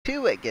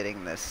2 at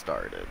getting this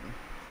started.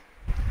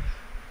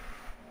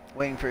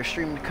 Waiting for a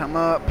stream to come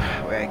up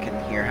where I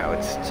can hear how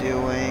it's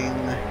doing.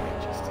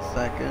 Just a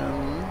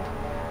second.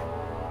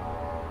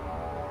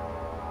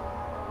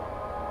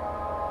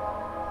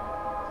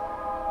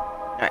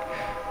 Alright,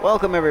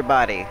 welcome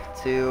everybody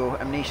to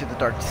Amnesia the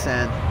Dark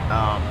Descent.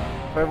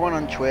 For everyone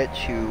on Twitch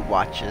who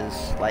watches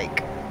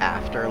like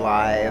after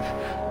live,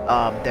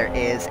 there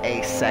is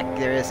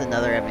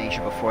another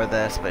Amnesia before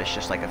this, but it's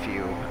just like I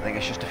think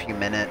it's just a few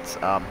minutes.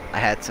 I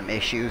had some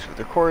issues with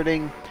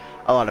recording.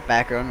 A lot of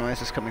background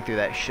noises coming through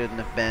that shouldn't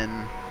have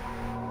been.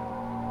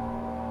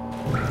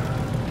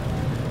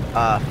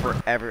 I'm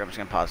just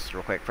gonna pause this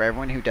real quick. For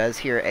everyone who does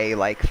hear a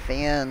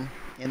fan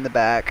in the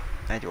back,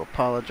 I do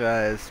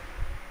apologize.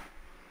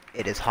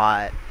 It is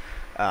hot.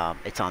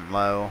 It's on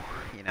low.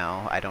 You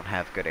know, I don't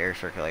have good air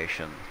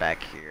circulation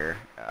back here.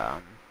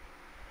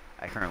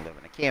 I currently live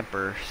in a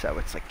camper, so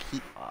it's like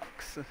heat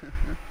box.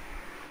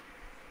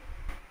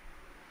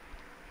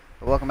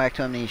 Welcome back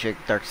to Amnesia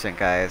Dark Descent,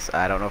 guys.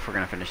 I don't know if we're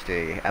going to finish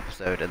the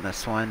episode in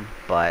this one,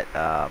 but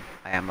I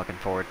am looking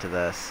forward to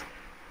this.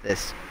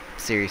 This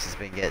series has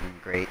been getting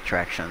great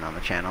traction on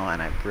the channel,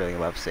 and I really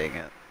love seeing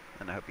it.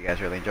 And I hope you guys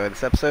really enjoy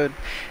this episode.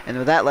 And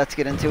with that, let's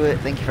get into it.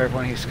 Thank you for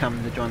everyone who's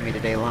come to join me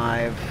today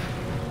live.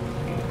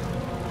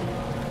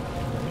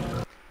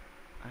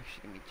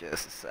 Actually, give me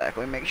just a sec.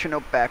 Let me make sure no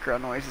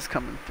background noise is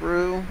coming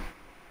through.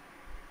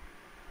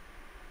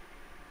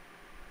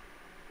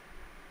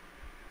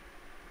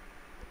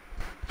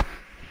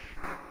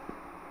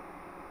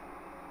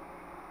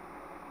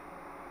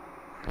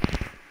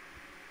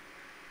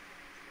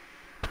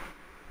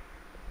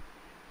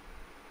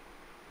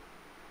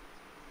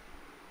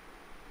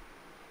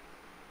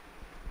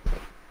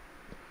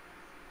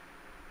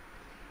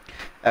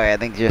 Okay, I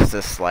think just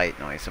a slight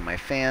noise in my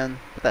fan,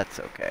 but that's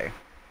okay.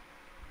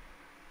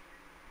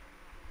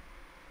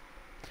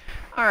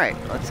 Alright,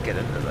 let's get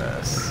into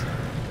this.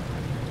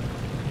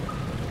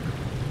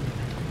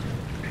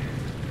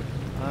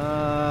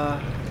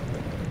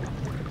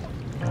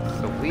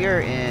 So we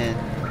are in,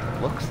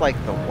 looks like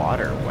the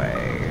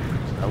waterway,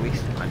 at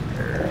least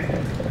under.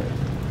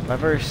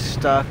 Whoever's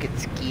stuck,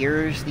 its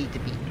gears need to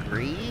be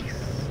greased.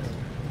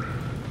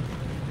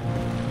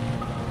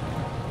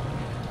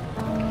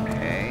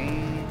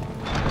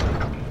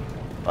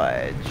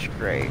 Fudge,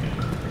 great.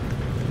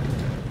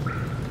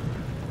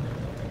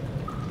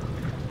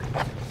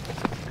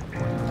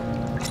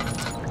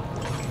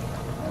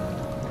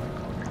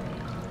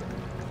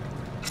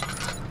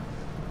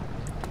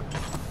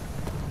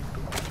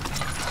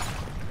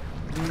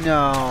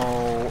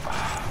 No.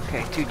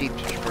 Okay, too deep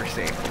for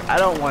safety. I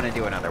don't want to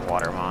do another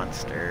water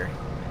monster.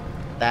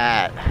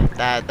 That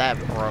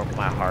broke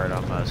my heart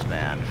almost,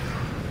 man.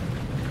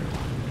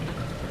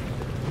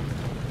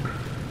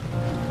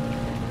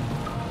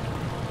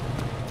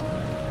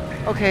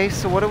 Okay,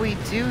 so what do we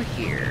do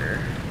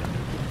here?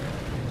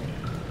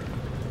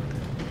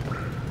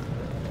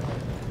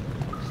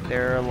 Is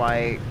there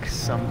like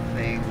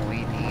something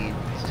we need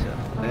to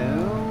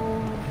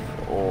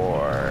move?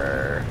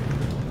 Or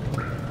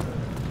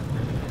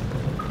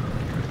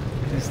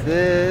is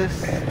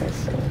this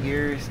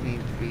gears need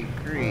to be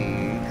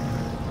greased?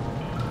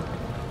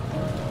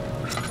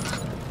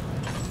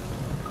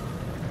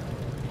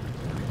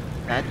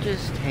 That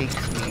just takes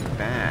me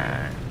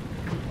back.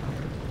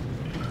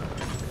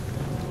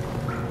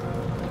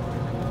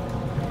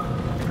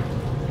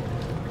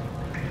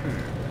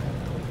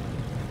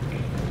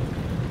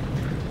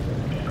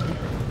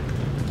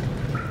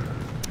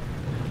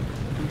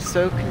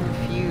 So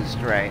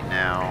confused right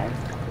now.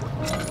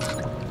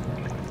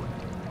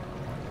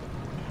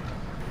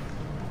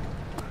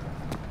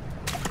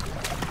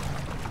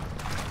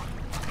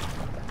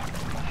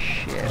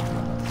 Shit.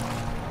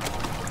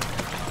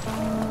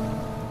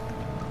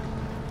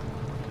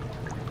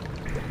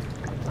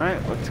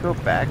 Alright, let's go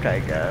back, I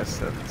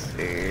guess. Let's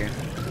see.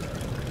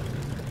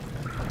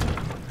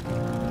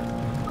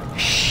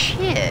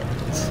 Shit.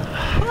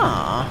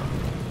 Huh.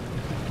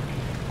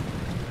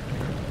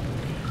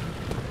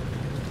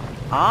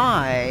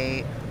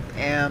 I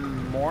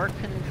am more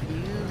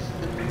confused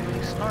than when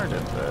we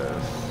started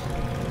this.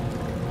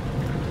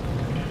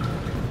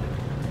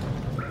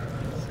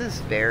 This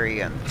is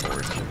very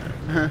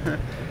unfortunate.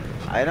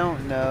 I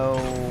don't know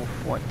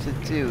what to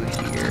do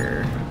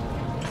here.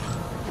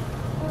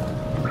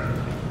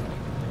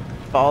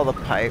 Follow the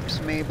pipes,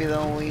 maybe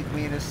they'll lead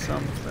me to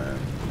something.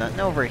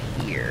 Nothing over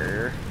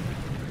here.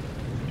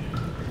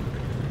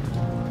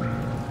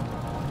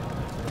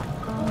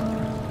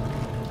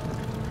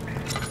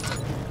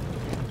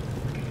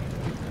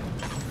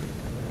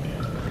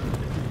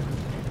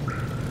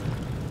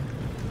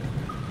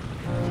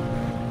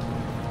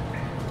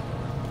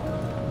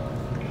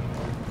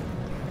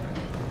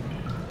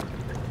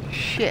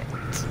 Shit.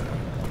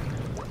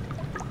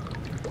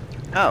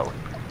 Oh.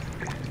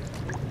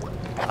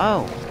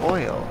 Oh,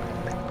 oil.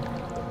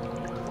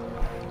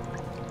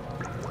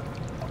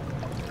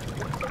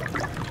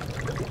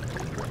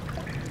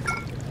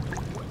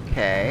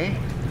 Okay.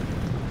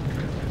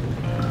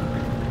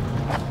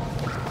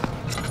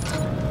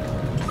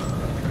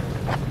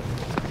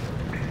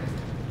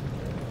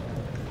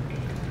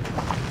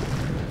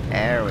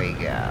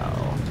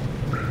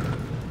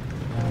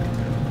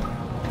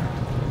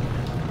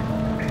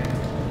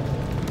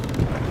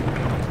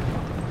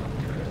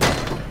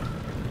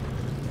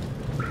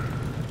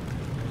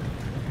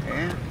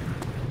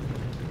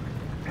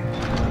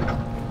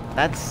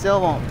 That still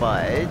won't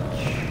budge.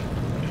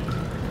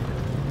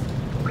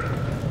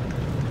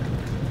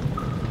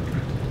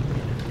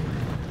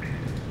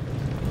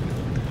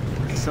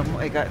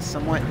 It got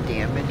somewhat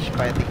damaged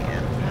by the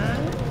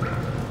impact.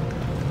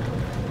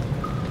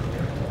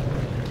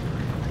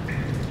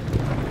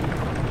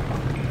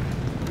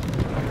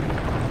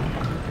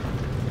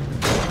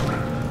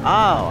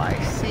 Oh, I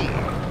see.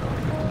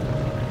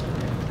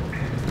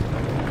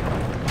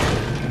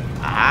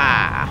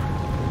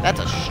 Ah, that's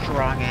a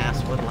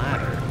strong-ass wood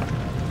ladder.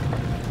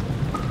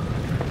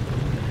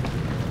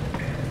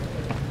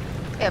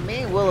 Yeah, me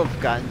and Will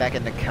have gotten back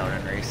into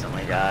Conan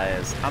recently,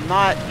 guys. I'm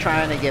not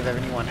trying to give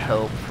anyone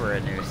hope for a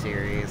new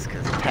series,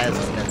 because it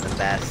hasn't been the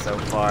best so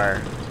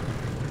far.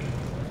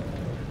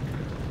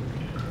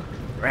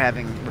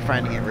 We're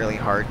finding it really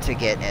hard to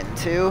get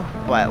into,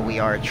 but we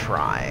are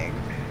trying.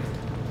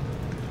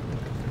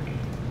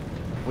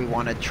 We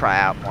want to try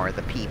out more of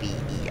the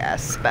PvE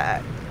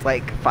aspect,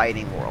 like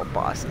fighting world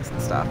bosses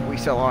and stuff. We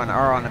still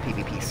are on a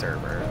PvP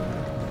server.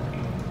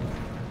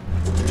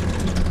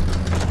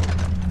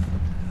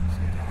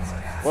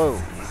 Whoa.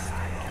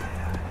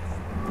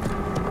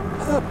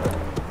 Herbert,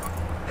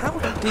 how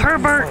did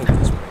Herbert! you find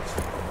this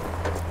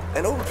place?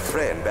 An old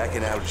friend back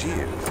in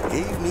Algiers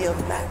gave me a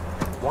map.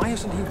 Why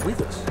isn't he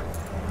with us?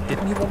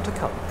 Didn't he want to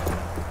come?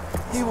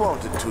 He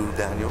wanted to,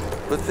 Daniel,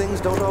 but things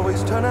don't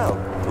always turn out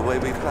the way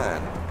we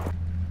planned.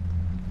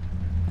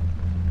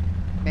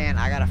 Man,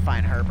 I gotta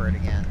find Herbert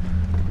again.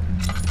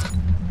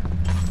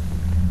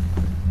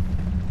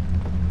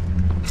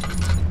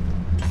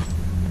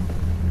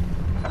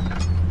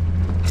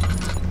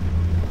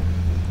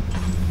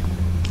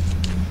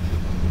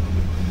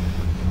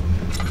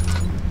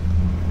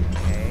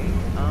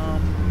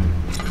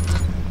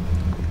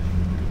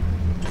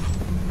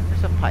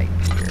 Pipe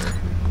here.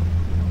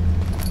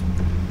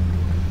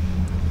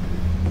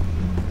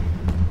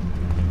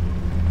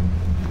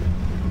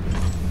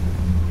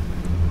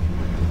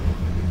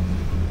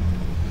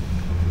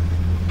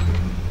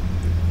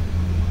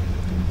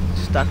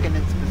 Stuck in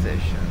its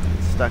position.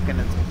 Stuck in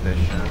its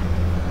position.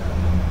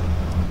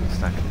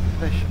 Stuck in its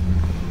position.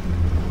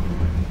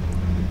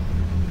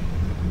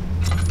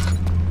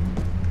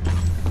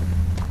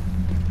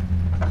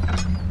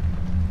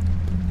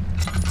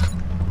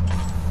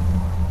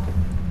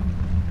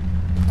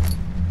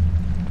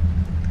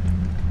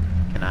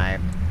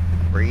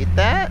 Read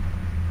that?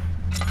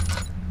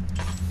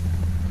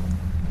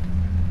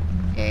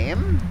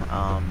 Game?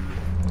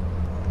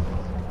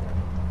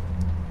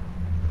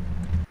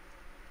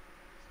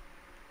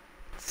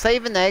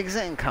 Save and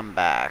exit and come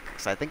back.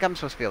 So I think I'm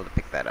supposed to be able to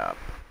pick that up.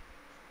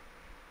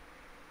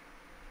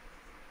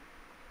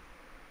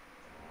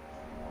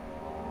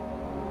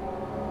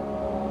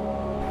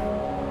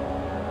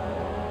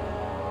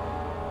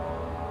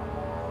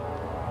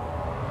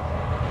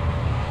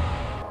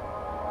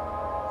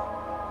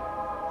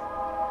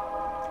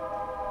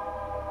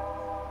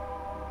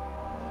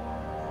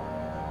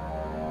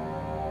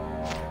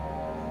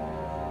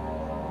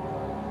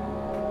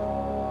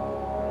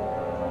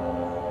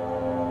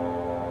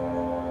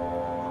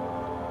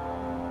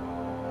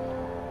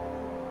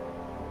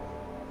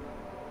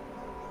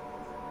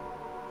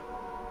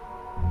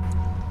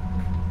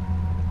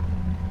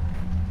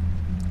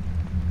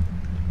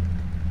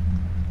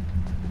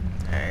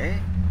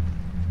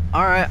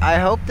 Alright, I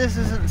hope this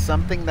isn't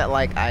something that,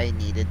 like, I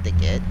needed to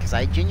get, because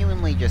I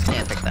genuinely just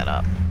can't pick that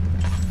up.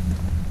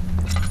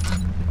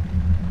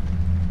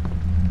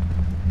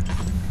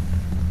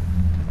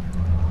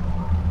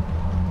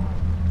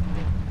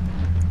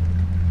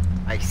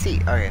 I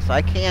see. Okay, so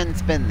I can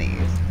spin these.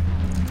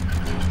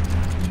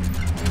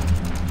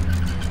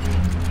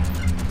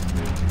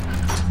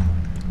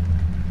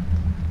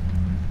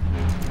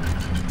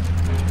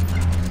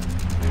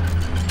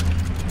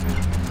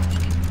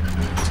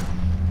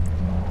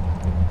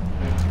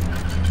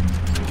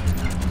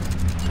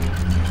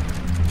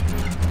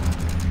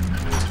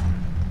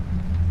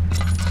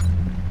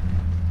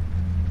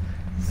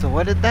 So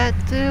what did that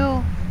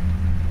do?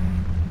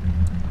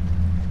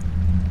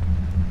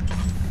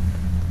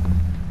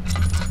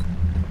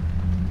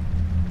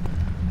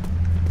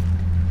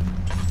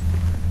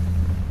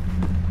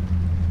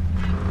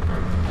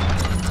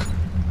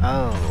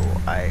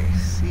 Oh, I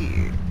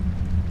see.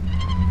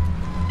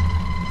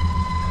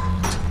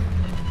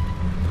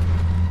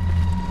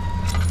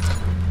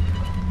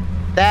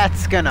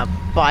 That's gonna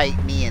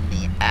bite me in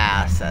the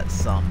ass at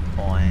some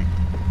point.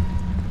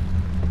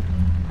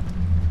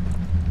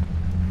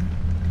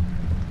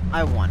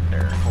 I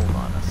wonder. Hold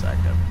on a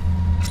second.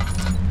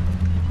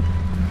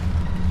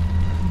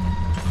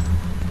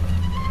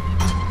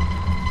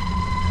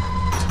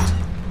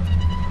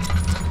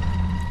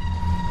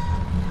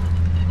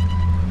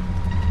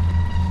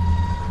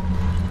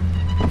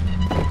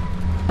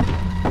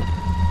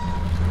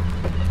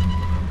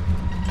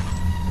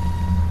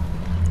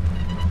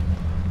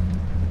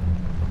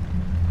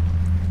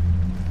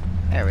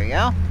 There we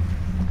go.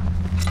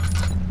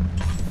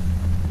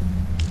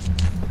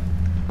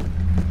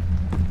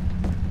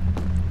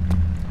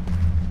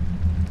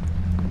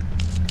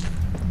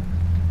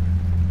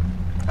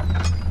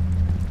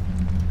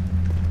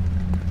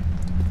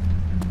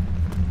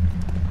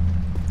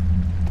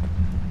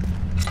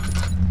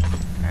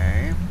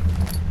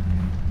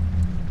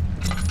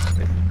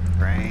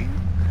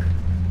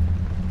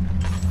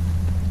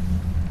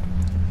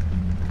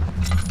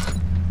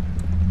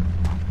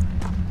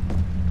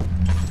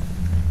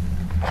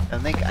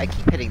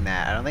 getting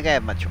that. I don't think I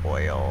have much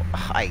oil.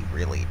 I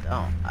really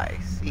don't. I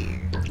see.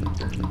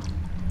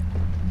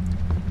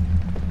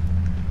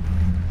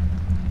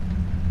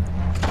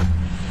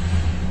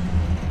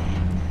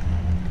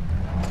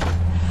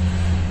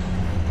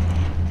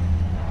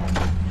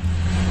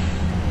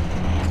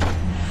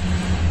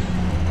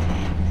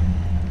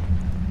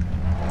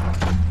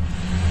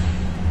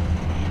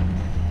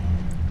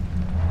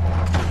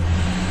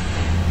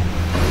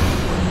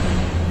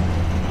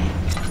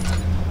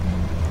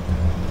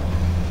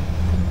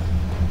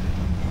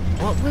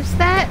 What was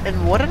that?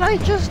 And what did I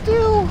just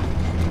do?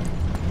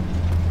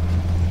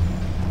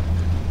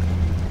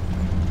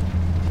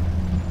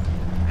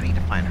 I need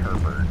to find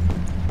Herbert.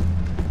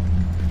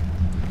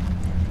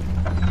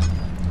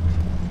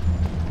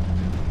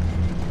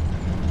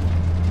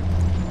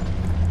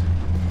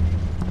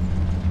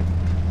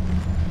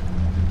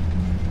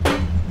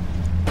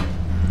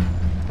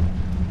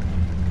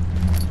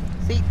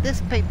 See,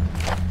 this paper...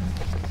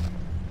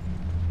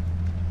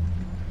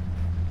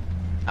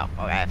 Oh,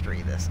 I have to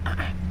read this.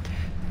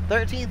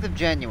 13th of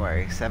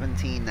January,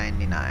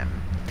 1799.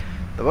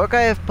 The work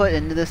I have put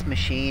into this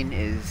machine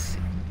is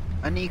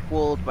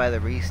unequaled by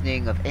the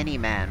reasoning of any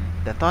man.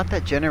 The thought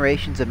that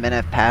generations of men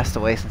have passed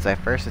away since I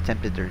first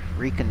attempted to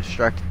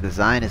reconstruct the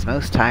design is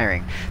most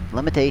tiring. The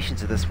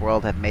limitations of this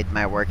world have made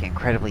my work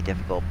incredibly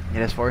difficult. It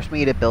has forced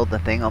me to build the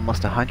thing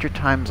almost 100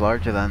 times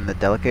larger than the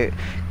delicate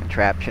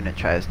contraption it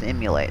tries to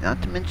emulate,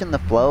 not to mention the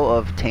flow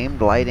of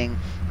tamed lighting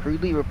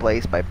crudely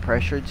replaced by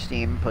pressured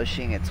steam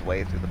pushing its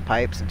way through the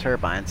pipes and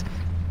turbines.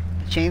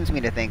 It shames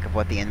me to think of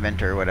what the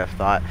inventor would have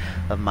thought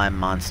of my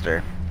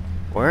monster.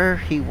 Where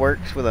he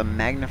works with a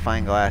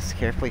magnifying glass to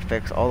carefully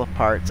fix all the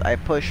parts, I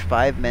push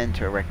 5 men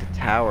to erect a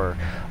tower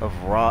of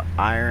wrought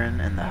iron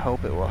in the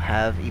hope it will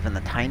have even the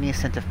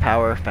tiniest hint of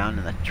power found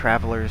in a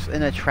traveler's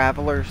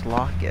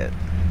locket.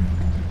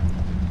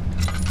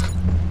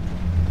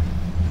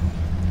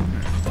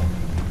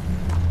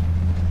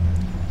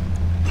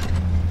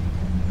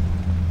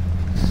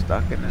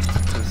 Stuck in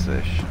its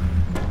position.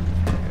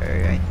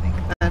 Okay, I think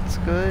that's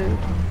good.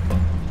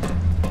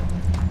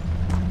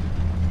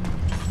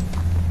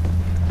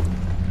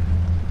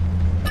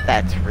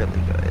 That's really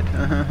good.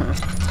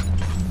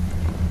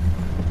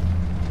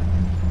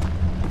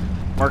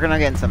 Working on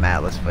getting some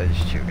Atlas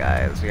footage too,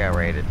 guys. We got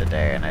raided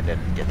today and I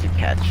didn't get to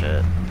catch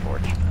it,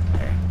 unfortunately.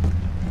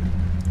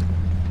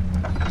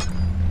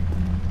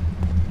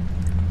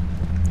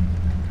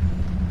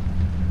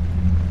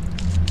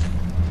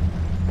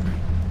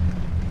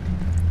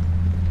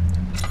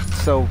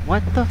 So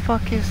what the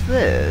fuck is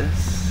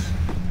this?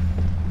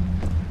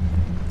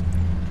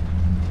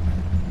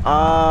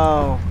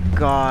 Oh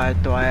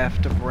god, do I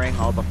have to bring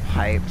all the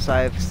pipes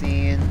I've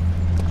seen?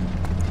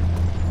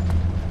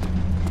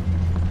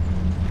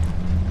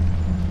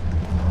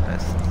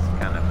 This is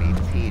gonna be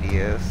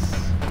tedious.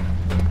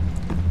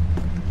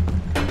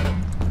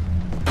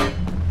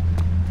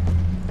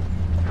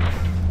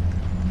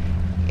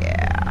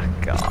 Yeah,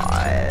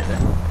 god.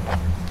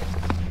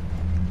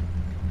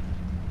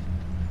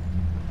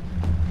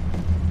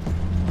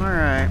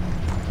 Alright.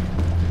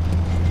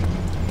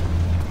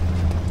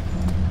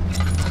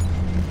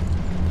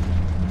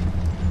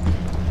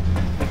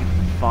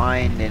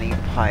 Find any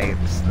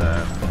pipes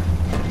then,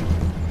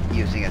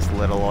 using as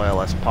little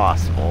oil as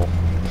possible.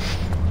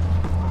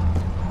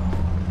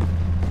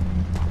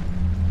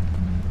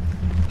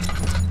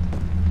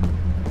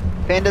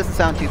 Fan doesn't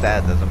sound too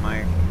bad, does it,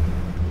 Mike?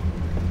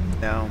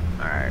 No?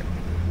 Alright.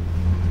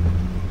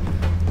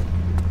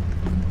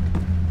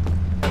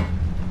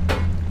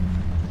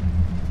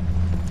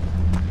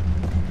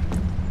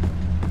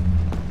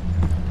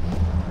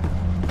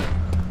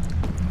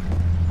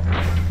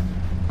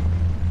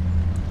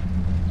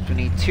 We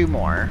need 2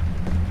 more.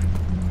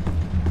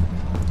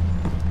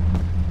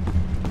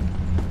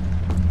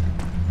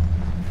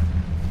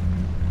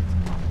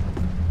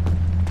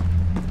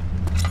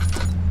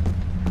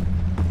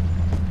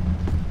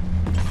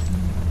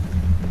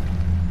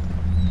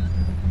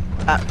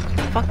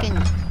 Fucking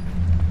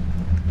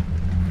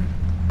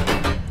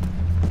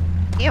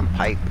damn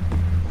pipe.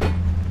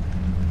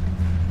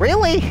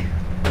 Really?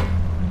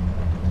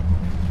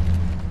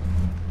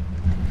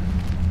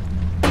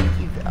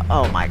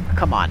 Oh my,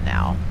 come on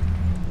now.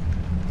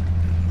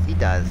 He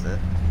does it.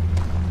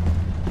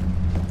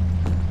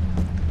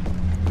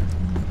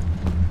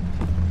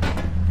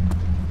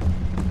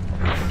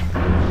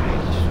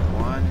 Just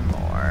one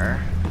more.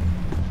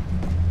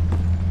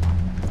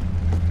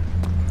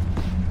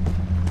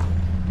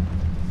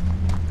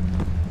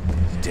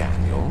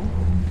 Daniel,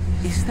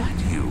 is that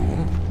you?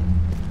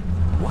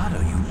 What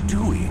are you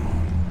doing?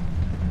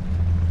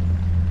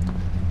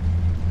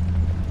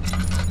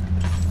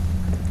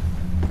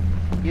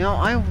 You know,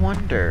 I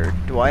wonder,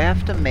 do I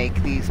have to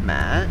make these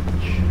match?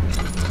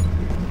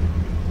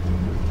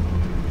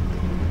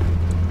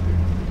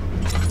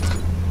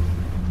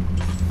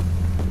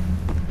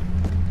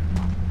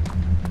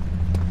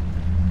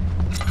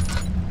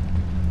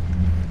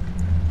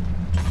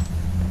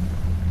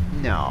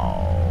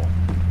 No.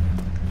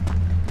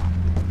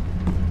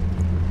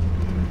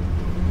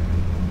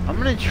 I'm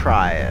gonna gonna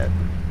try it.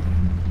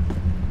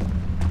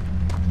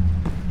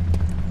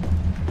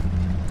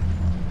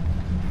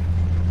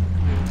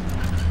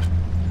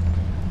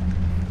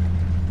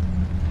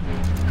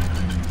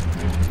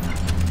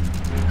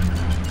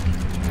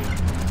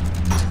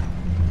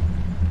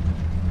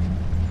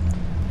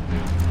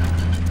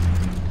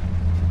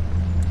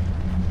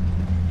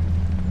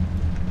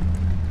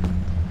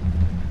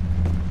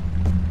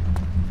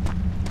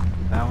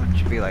 That one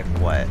should be like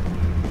what?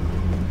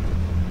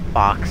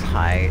 Box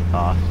height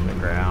off the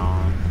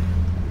ground.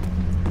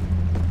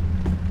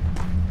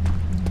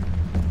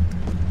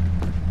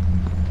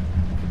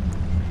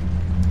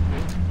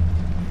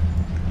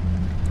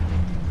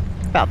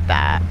 About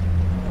that.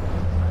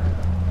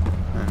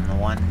 And the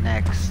one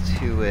next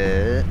to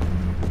it.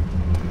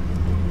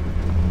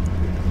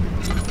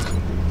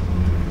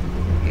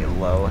 A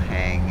low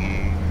hanging.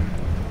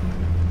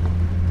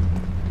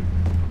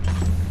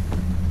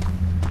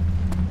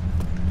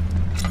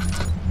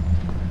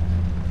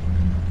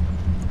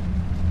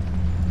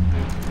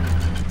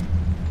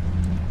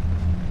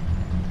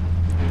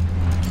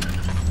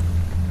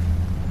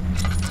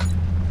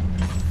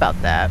 About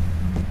that.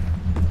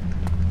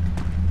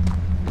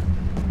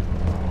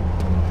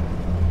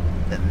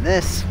 Then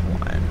this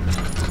one.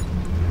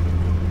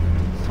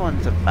 This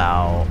one's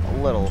about a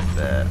little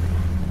bit.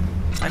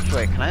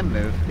 Actually, can I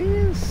move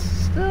these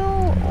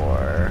still,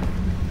 or?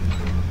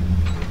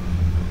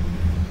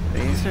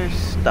 These are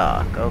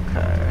stuck,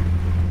 okay.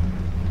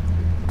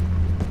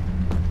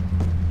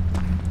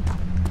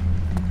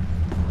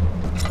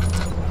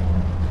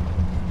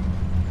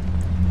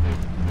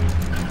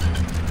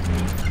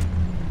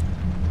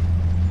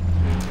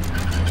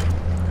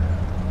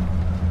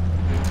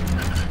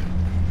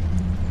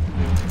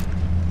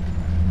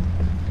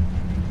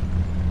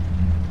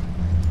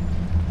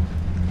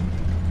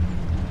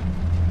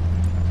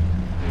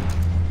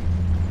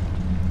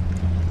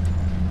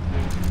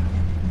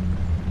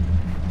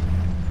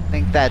 I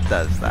think that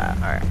does that.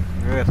 Alright,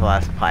 we'll go to the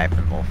last pipe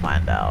and we'll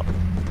find out.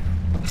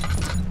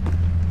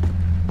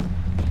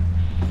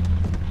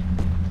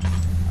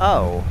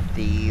 Oh,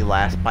 the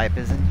last pipe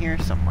is in here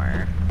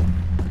somewhere.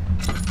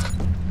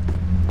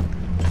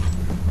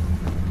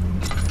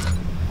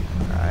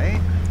 Right.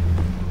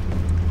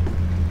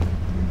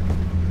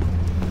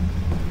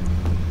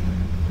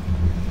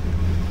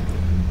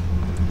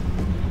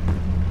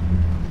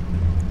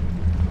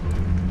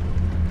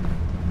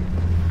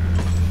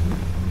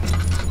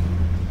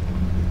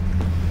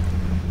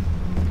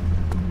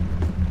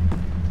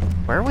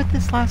 Where would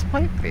this last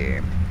pipe be?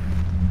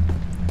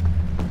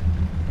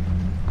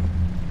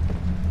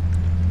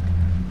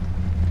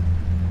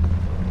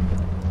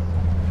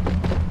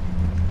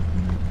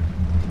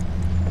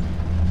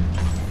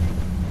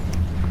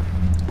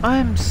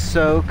 I'm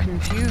so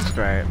confused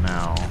right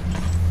now.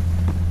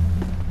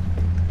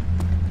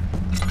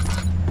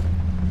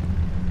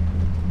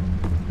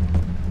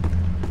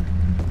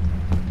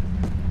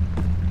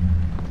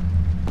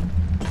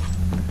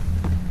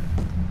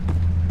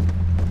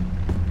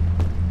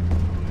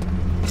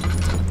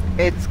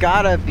 It's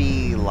gotta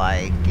be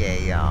like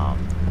a,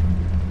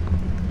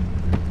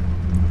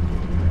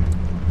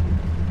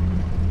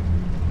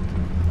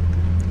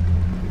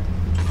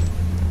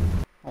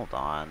 hold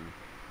on.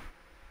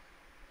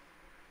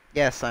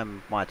 Yes,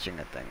 I'm watching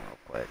a thing real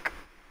quick.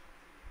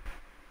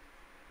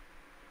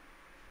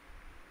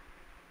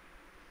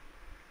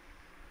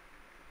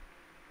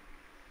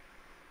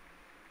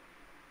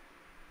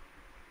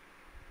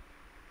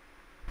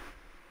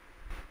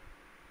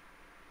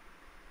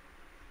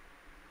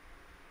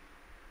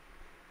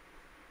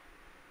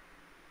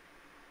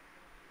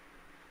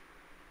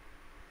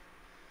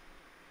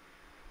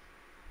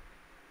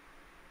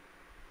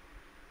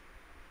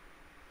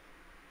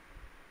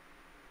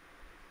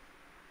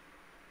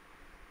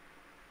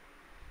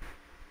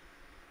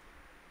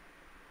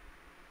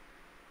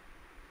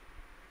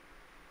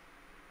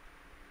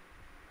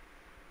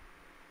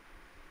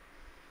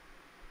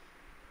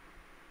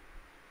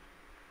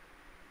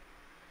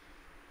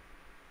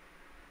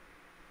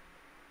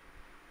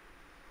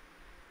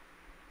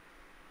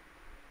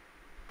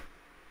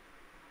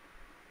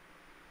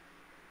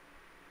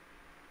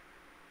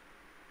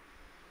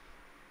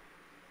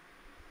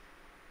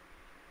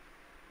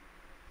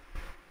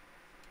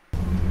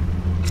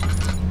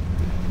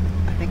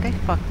 I think I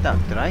fucked up.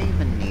 Did I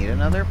even need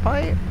another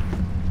pipe?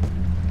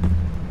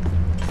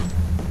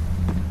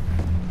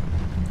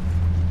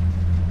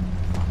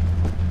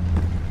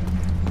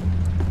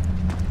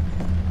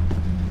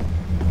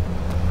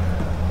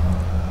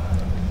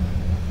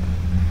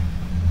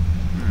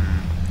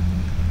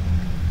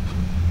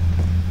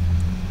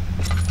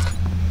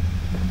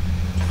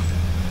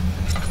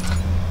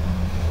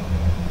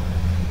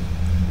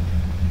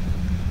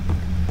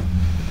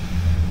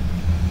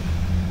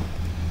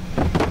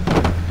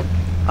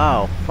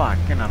 Oh, fuck,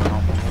 you're not a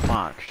normal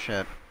box,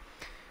 shit.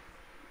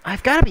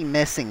 I've gotta be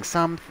missing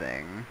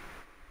something.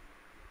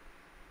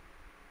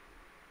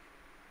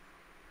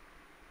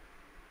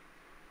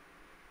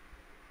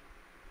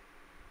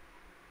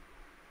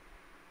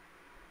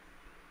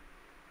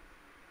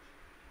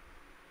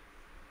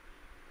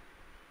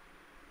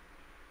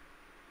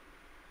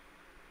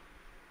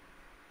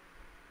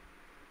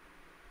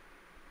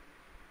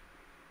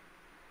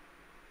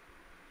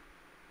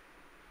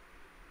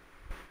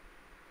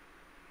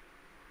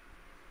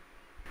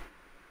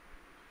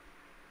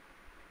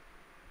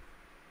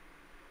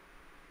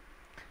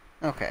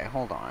 Okay,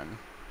 hold on.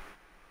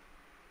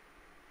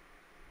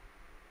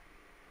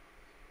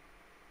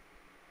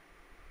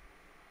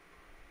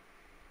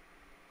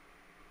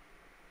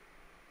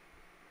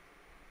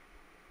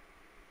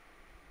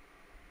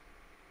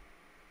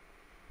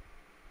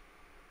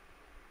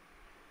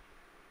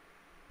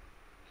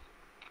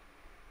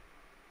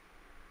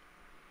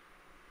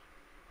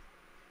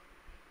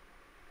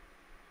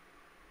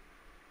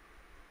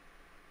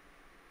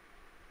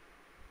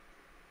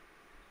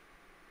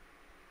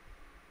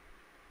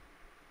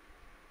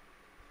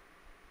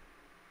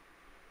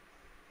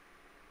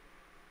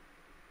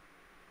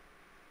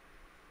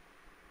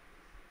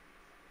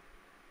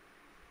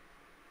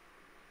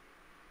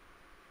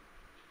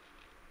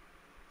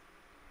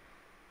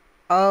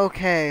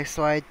 Okay,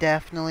 so I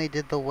definitely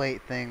did the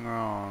weight thing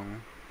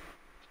wrong.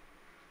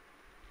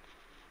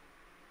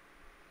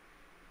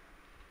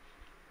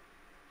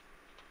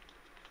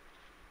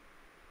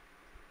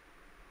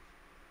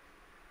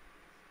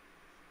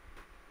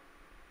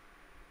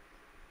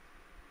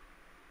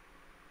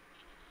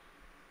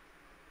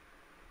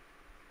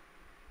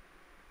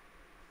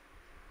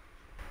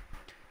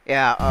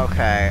 Yeah,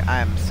 okay.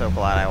 I'm so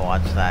glad I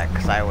watched that,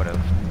 because I would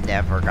have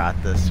never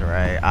got this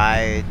right.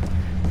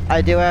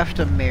 I do have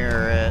to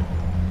mirror it.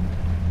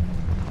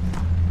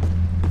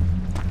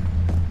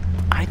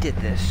 I did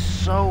this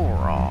so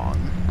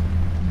wrong.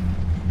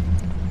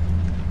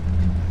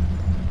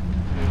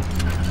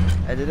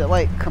 I did it,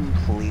 like,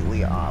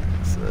 completely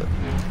opposite.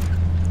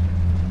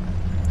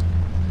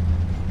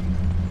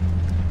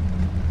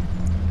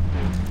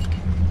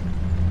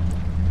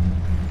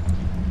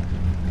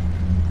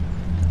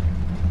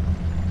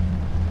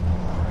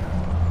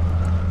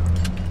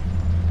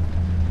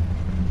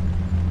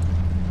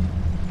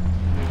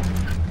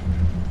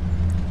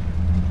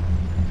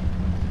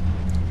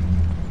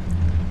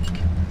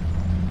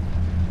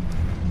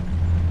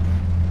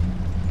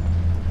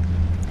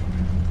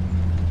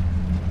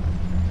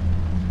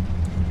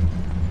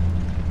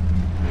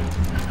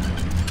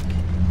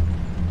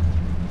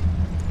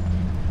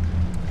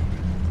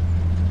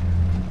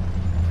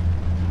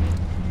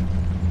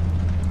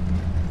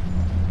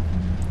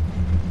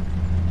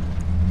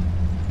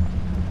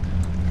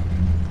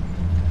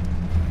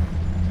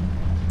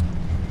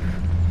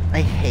 I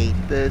hate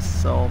this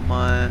so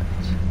much.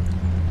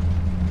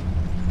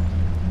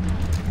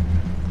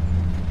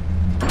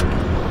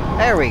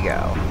 There we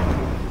go.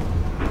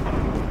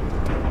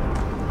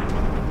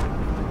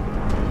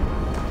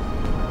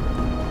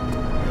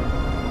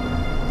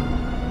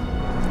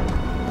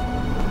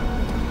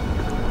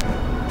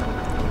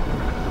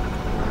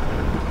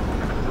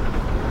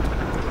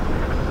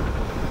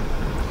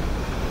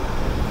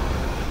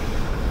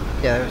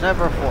 Yeah, there's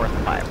never a fourth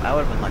pipe. I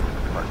would have been looking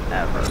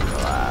forever for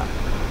that.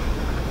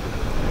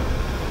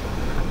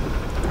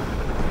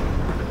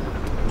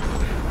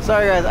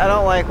 Sorry guys, I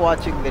don't like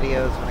watching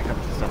videos when it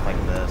comes to stuff like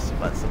this,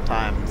 but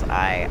sometimes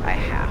I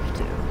have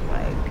to.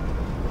 Like,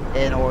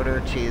 in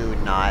order to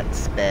not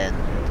spend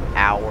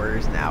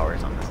hours and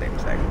hours on the same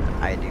segment,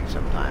 I do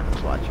sometimes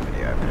watch a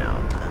video every now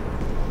and then.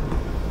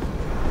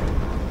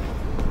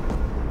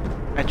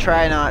 I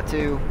try not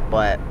to,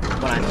 but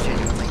when I'm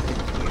genuinely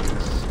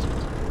confused.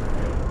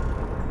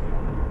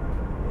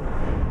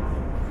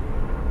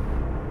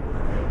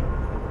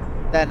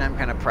 Then I'm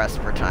kind of pressed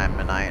for time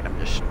tonight. I'm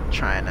just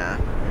trying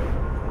to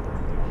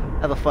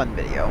have a fun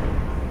video.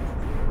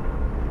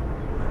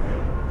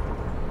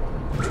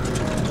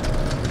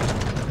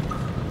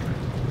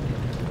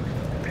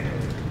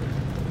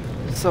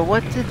 So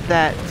what did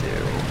that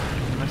do?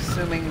 I'm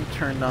assuming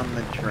turned on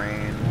the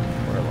drain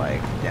for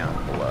like down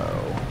below.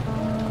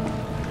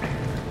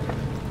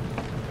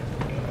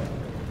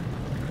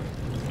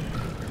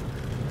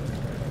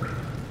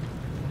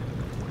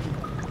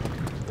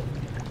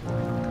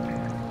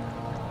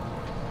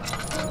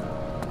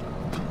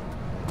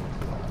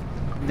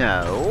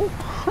 No?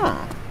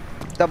 Huh.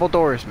 Double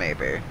doors,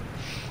 maybe.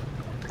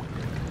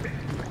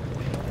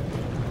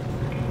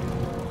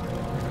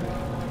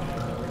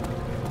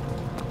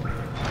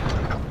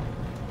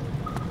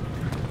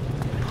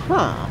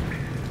 Huh.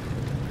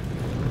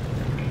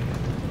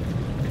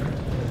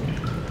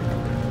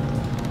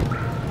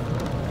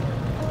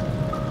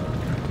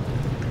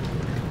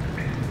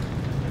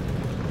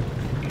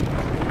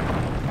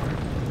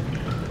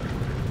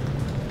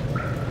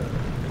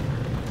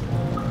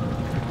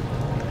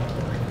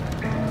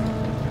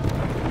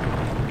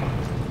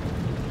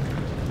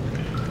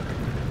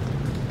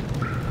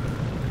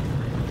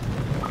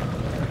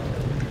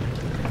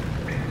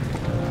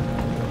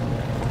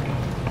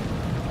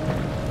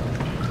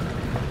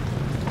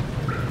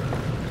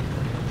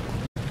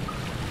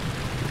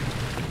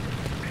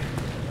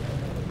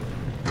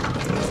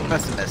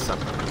 Must have missed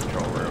something in the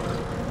control room.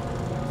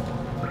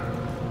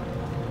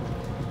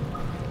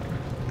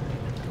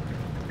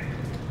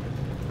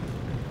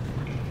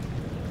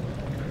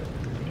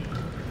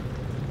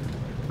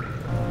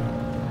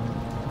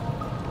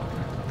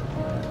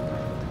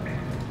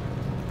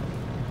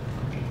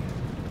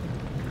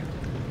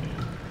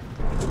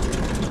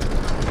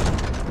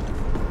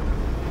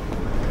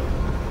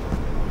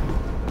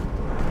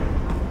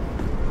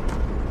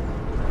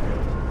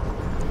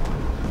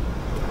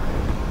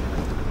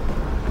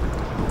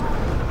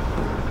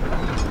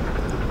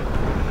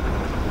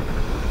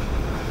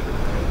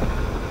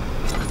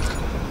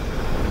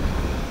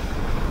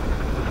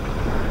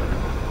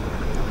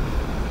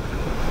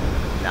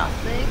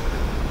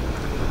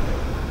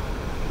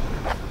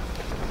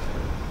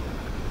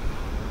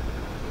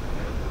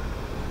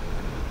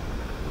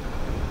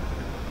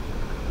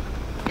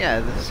 Yeah,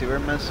 the sewer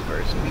must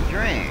first be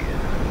drained.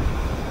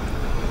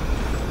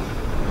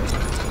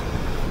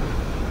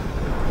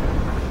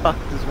 Fuck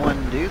does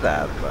one do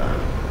that though?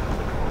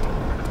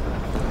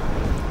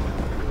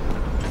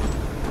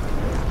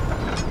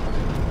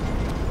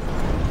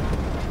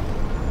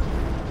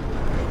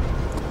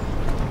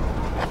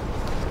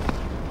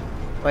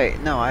 Wait,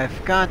 no,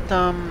 I've got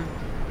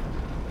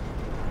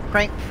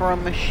crank for a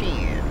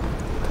machine.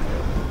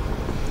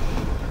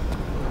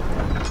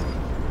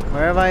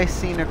 Where have I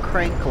seen a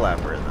crank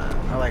lever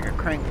then? Or like a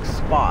crank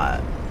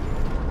spot?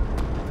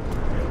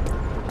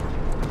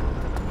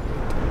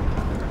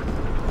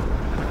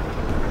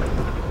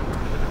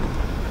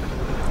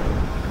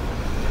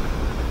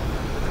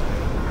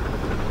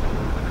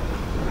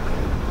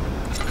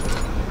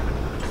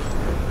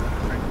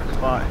 Crank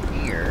spot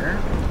here.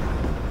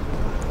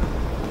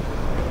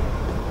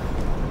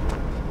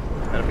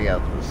 Gotta be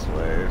out this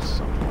way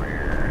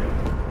somewhere.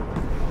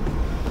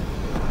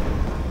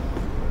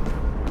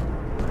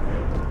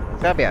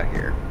 It's gotta be out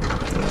here.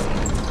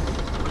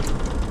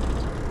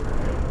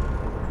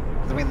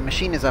 I mean, the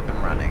machine is up and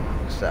running,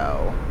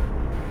 so...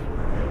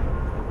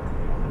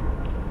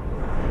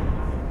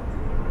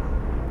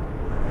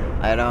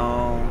 I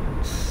don't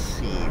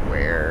see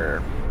where...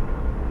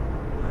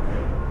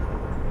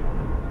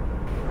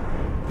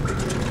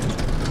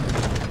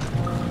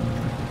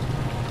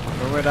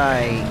 Where would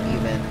I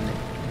even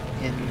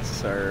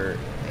insert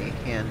a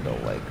handle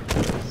like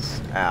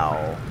this?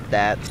 Ow.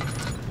 That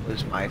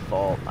was my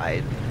fault.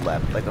 I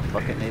left like a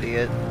fucking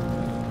idiot.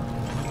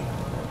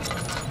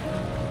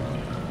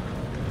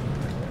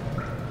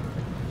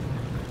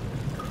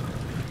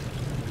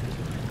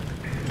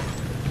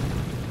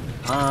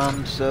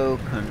 I'm so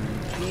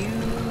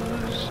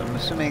confused. I'm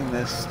assuming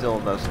this still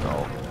doesn't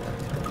open,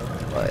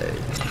 but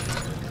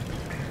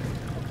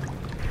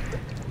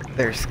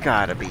there's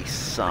gotta be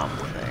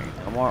something.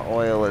 No more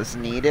oil is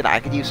needed. I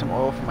could use some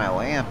oil for my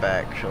lamp,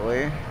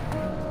 actually.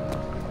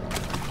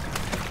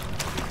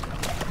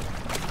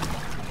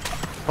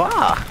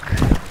 Fuck!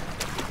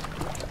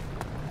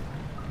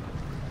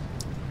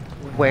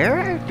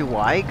 Where do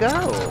I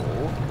go?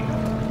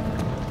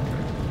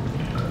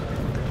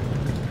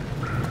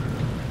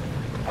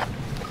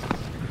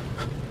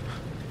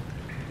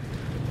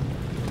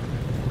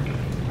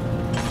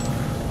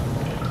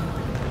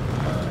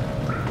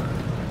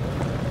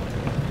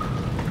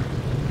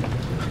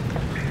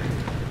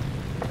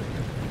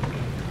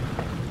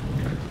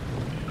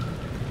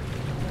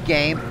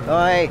 Game.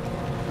 Oi!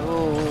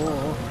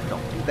 Oh,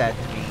 don't do that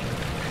to me.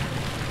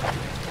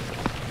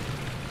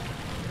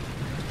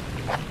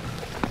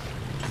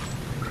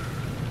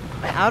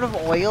 Am I out of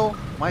oil?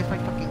 Why is my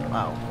fucking...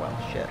 Oh, well,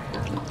 shit.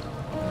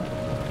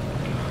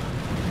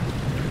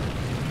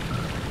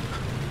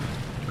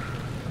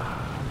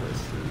 Oh,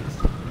 this is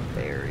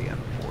very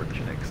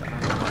unfortunate, because I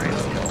don't know where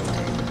I'm going.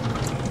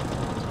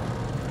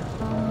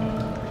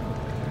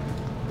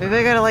 Maybe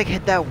I gotta, like,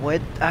 hit that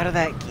wood out of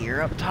that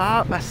gear up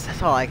top?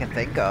 That's all I can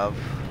think of.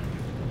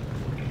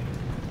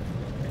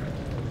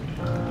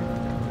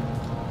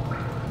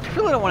 I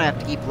really don't want to have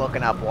to keep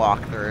looking up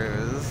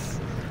walkthroughs.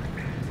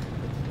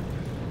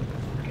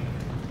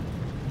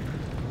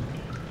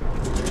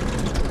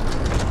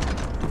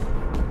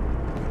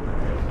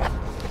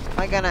 Am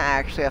I gonna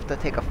actually have to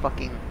take a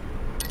fucking...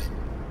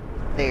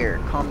 There,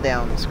 calm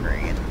down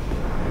screen.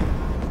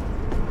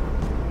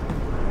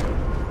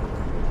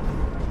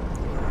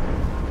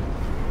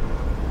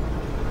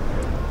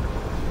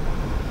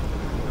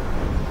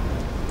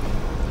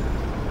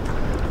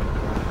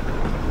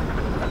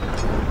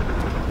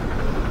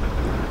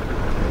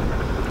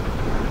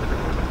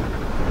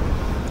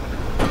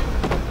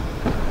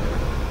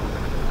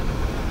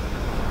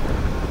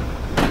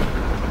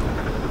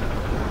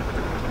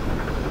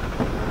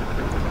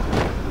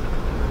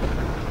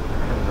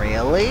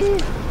 Really?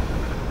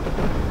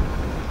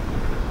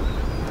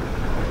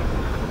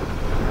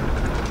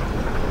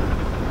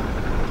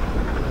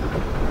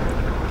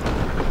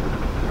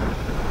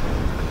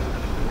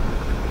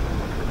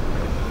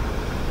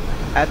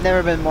 I've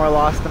never been more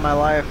lost in my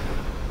life.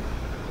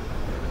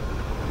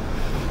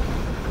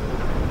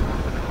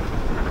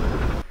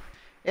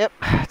 Yep,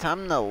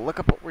 time to look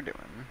up what we're doing.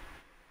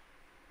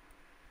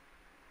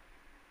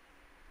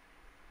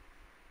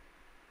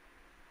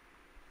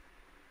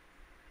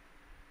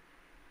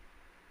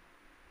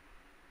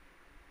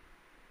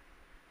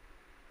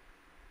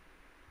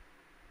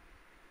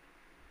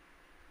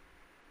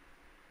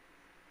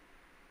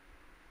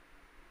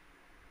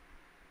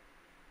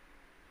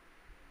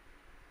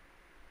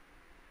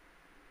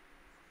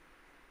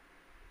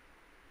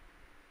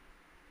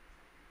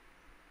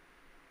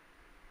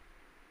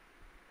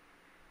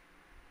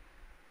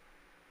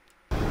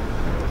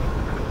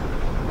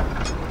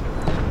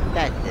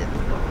 That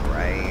didn't look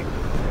right.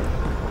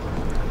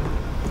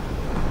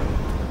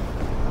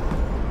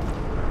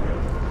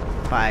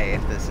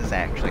 If this is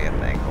actually a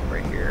thing over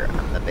here,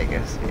 I'm the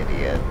biggest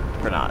idiot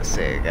for not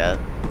seeing it.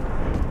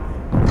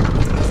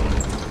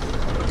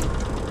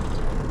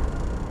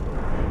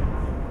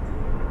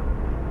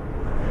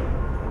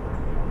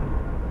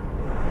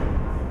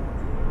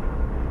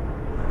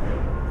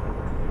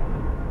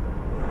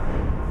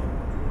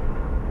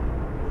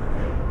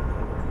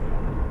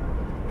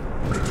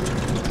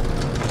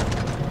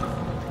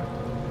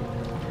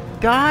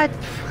 God!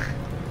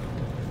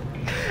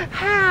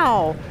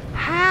 How?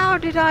 How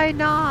did I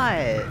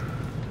not?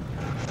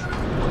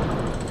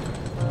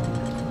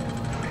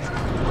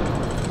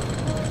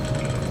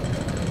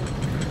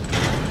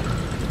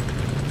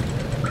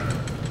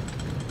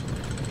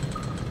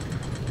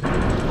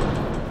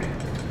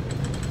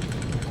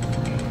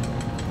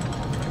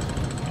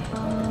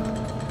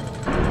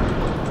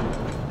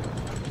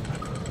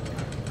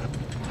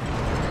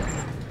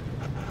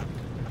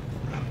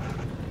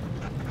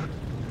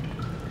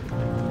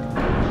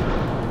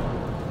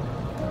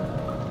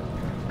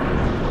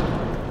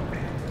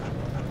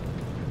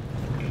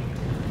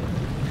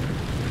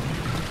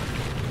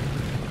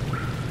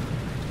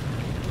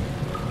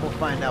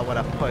 Find out what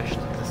I pushed to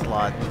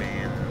dislodge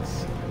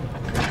fans.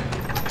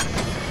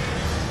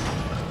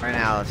 Right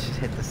now, let's just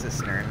hit the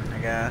cistern, I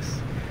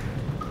guess.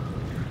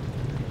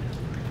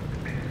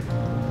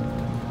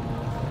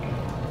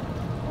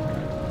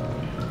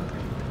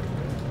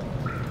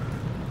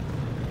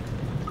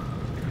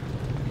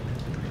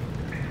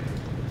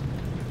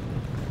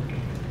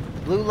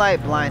 Blue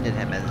light blinded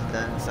him as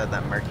Dunn said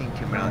that murking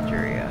tomb in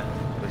Algeria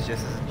was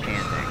just as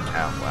enchanting.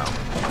 Oh, well,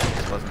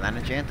 this wasn't that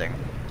enchanting.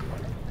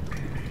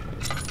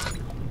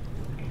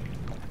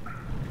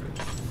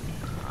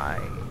 I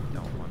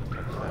don't want to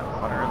touch that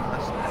water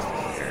unless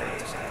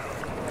necessary.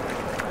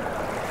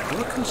 You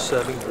were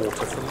conserving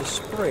water from the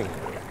spring.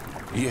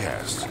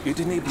 Yes,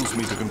 it enables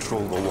me to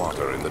control the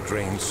water in the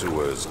drain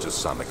sewers to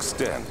some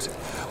extent.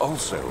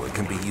 Also, it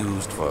can be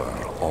used for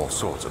all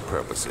sorts of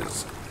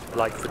purposes.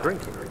 Like for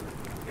drinking?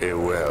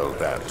 Well,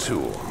 that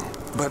too.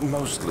 But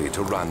mostly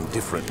to run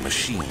different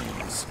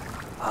machines.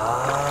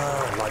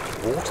 Ah, like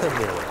water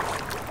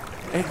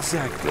mirrors.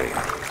 Exactly.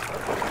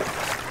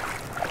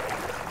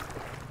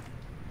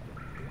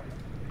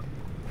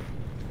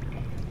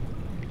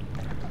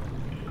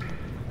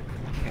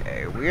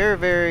 We're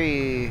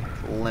very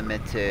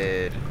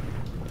limited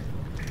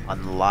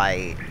on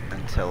light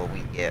until we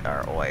get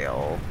our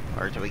oil,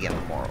 or until we get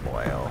more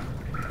oil.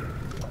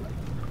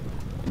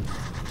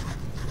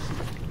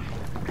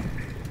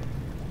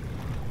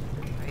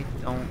 I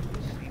don't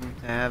seem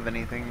to have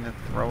anything to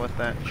throw at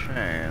that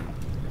chain.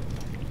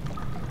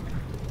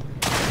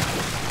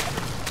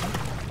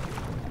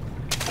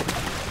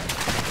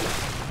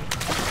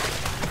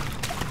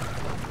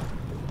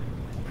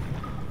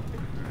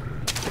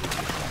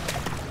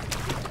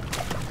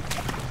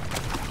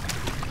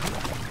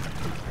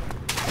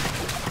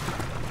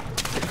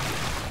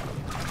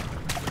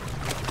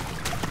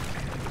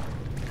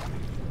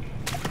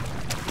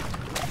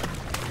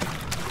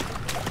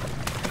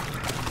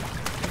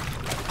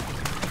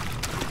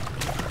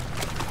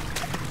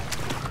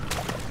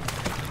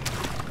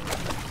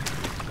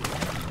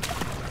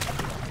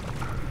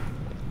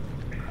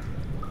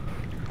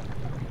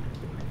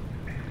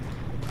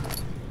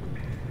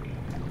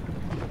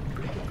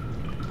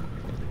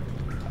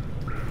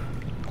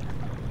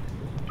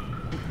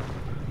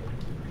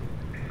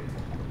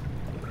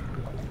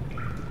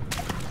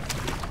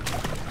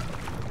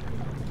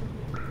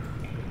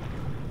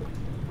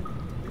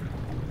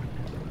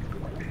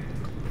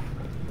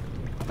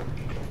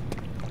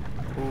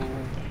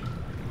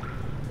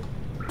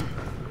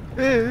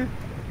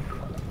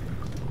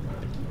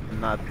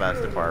 Not the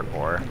best at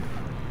parkour.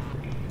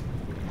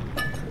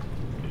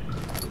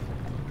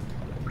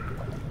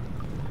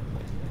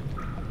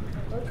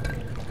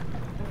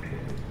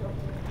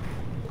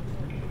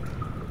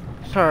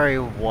 Sorry,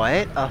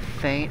 what? A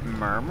faint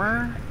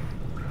murmur?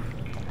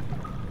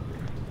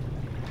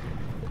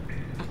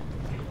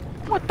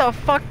 What the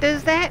fuck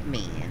does that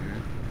mean?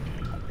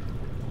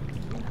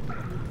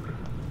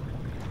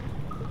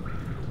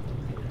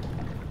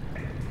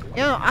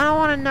 You know, I don't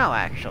want to know,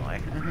 actually.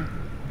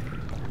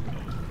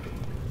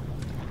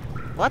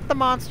 Let the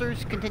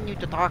monsters continue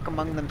to talk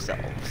among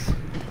themselves.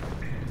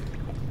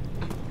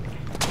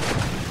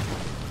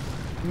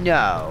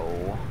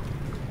 No.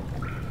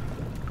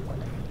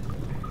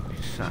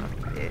 Son of a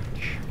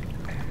bitch.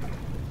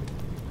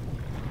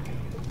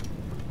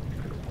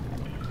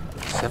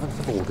 7th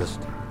of August,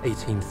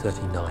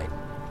 1839.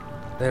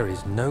 There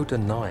is no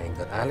denying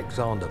that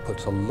Alexander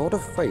puts a lot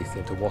of faith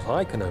into what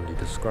I can only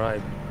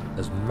describe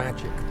as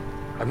magic.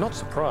 I'm not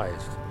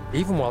surprised.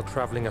 Even while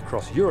traveling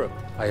across Europe,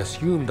 I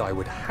assumed I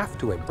would have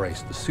to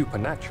embrace the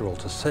supernatural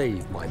to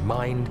save my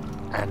mind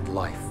and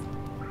life.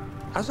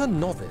 As a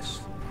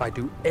novice, I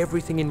do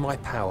everything in my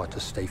power to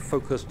stay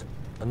focused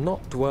and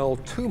not dwell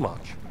too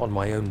much on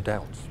my own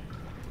doubts.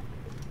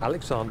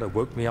 Alexander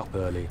woke me up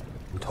early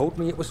and told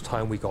me it was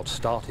time we got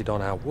started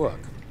on our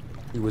work.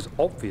 He was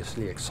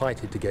obviously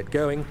excited to get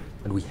going,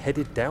 and we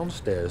headed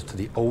downstairs to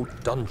the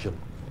old dungeon,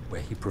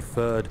 where he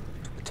preferred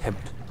to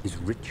attempt his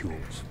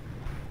rituals.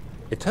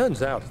 It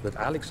turns out that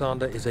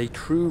Alexander is a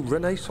true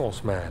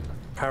Renaissance man,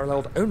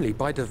 paralleled only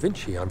by Da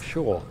Vinci, I'm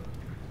sure.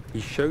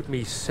 He showed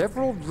me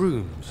several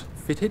rooms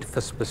fitted for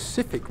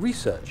specific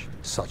research,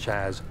 such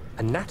as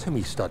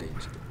anatomy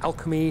studies,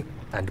 alchemy,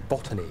 and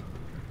botany.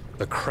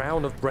 The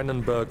crown of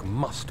Brennenburg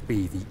must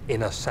be the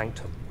inner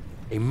sanctum,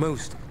 a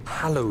most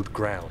hallowed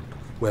ground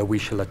where we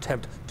shall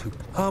attempt to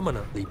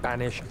permanently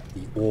banish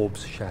the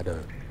orb's shadow.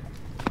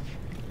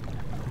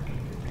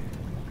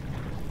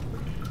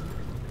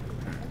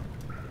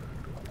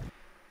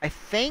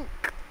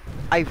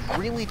 I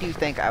really do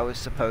think I was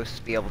supposed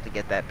to be able to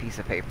get that piece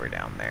of paper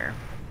down there.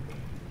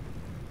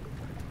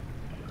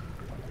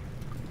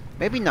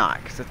 Maybe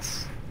not, because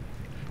it's...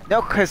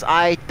 No, because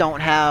I don't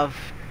have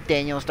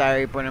Daniel's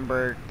Diary of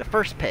Brunenberg, the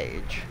first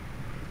page.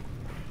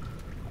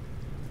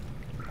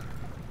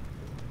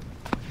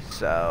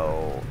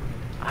 So,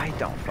 I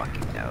don't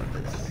fucking know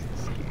this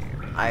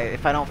game.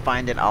 If I don't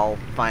find it, I'll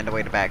find a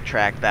way to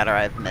backtrack that, or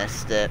I've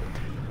missed it.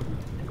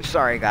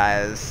 Sorry,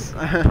 guys.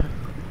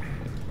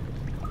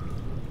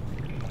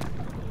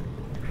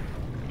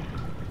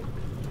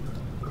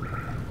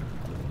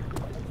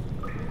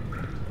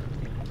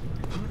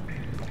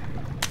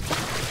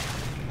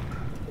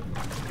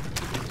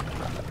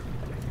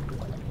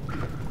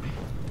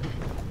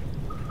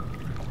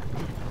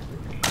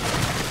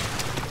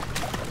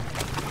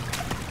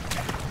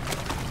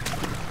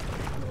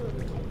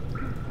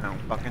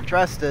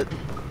 Trust it.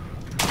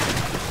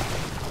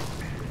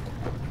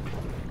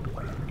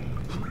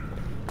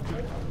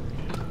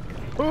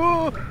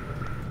 Oh!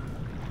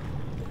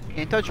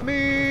 Can't touch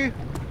me!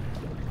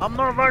 I'm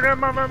the fucking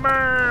mother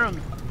man!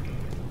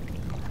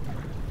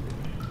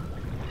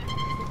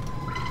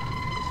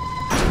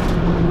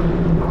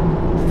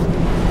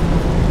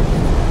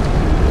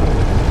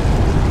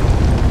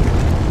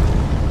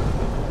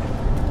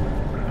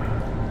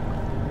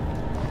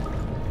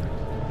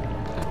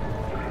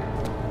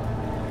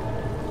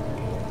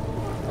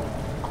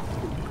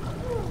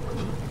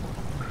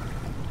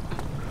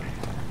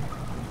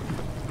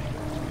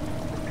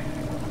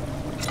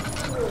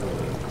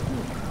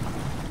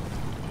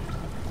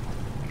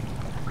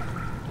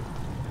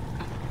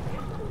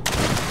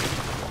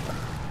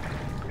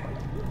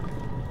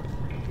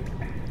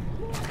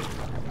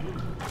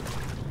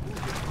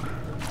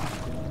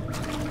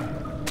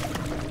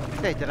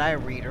 Did I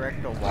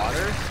redirect the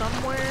water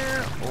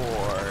somewhere,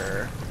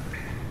 or...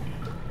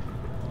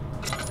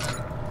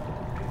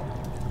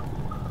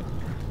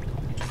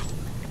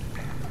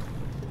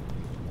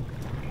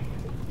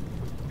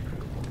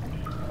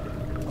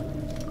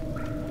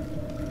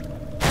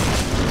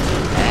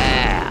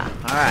 Yeah!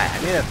 Alright, I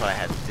knew that's what I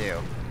had to do.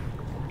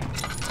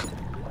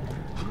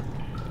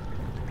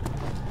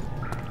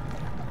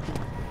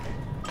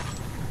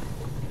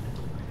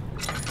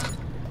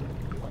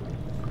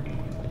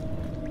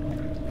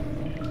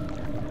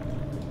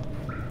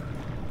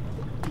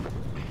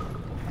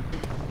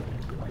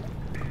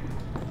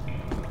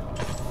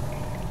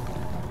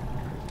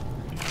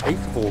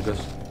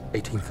 August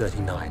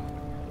 1839.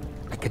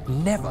 I could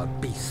never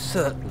be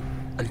certain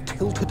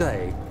until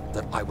today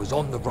that I was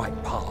on the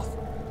right path.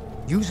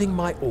 Using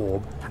my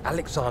orb,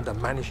 Alexander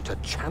managed to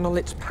channel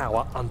its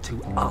power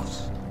unto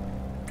us.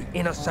 The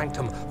inner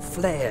sanctum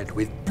flared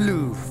with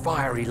blue,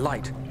 fiery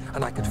light,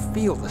 and I could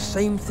feel the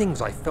same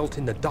things I felt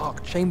in the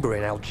dark chamber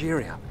in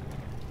Algeria.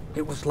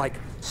 It was like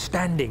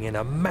standing in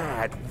a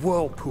mad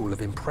whirlpool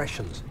of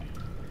impressions.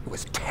 It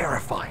was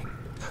terrifying.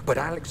 But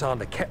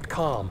Alexander kept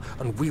calm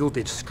and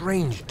wielded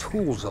strange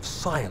tools of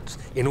science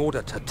in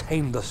order to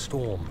tame the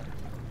storm.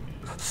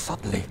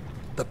 Suddenly,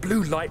 the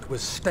blue light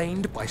was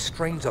stained by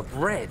strains of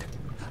red,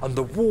 and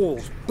the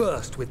walls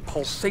burst with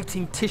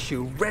pulsating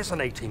tissue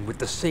resonating with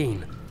the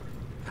scene.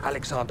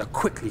 Alexander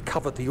quickly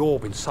covered the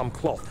orb in some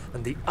cloth,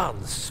 and the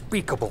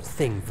unspeakable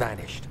thing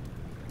vanished.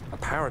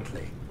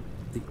 Apparently,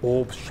 the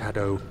orb's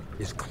shadow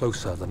is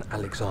closer than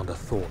Alexander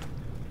thought.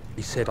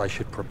 He said I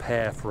should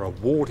prepare for a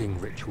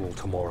warding ritual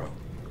tomorrow.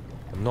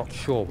 I'm not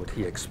sure what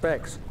he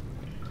expects,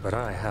 but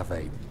I have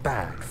a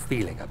bad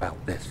feeling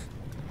about this.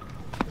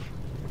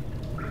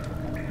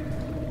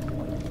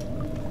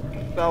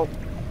 Well,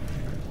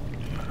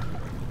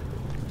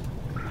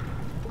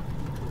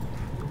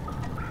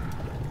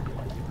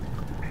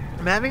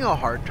 I'm having a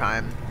hard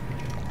time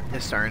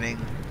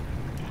discerning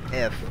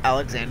if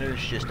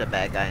Alexander's just a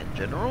bad guy in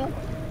general,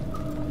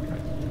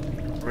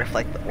 or if,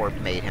 like, the orb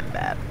made him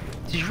bad.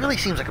 He really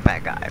seems like a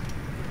bad guy.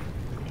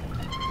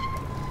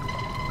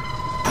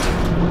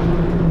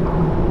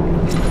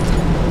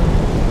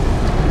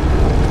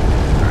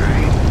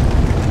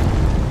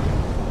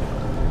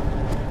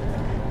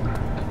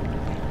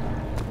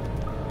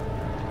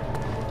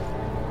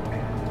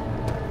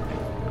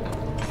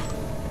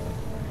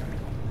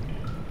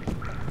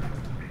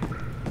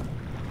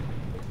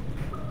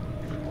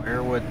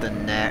 Where would the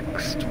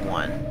next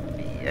one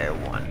be, I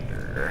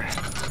wonder?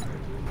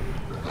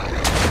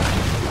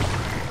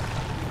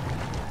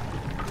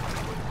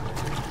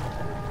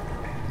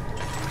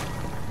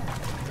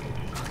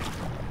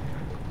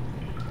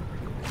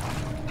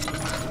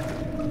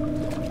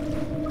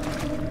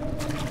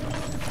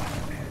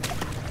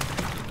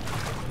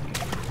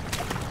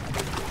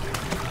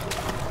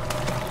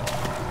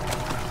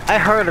 I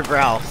heard a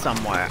growl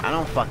somewhere. I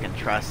don't fucking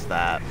trust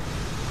that.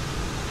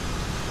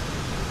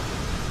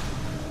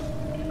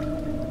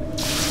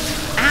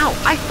 Ow!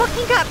 I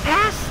fucking got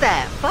past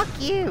that! Fuck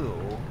you!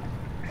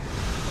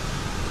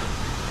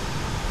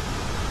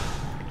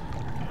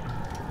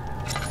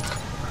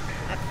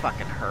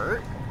 fucking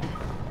hurt.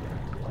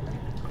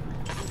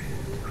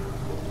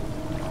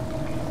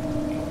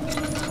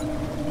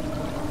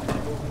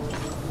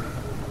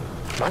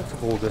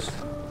 August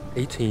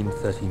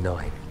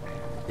 1839.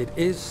 It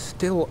is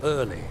still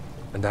early,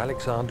 and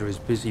Alexander is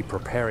busy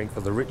preparing for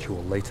the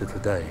ritual later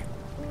today.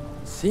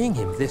 Seeing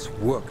him this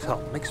worked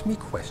up makes me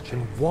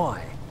question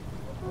why.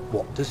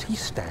 What does he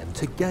stand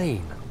to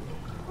gain?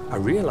 I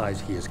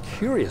realize he is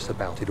curious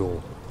about it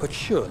all, but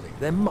surely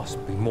there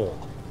must be more.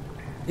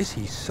 Is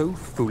he so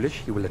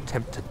foolish he will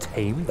attempt to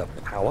tame the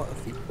power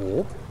of the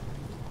orb?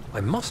 I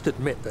must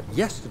admit that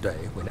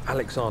yesterday, when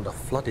Alexander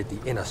flooded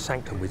the inner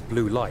sanctum with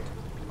blue light,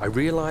 I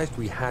realized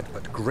we had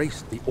but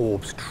graced the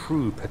orb's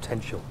true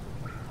potential.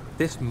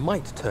 This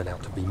might turn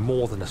out to be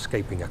more than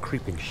escaping a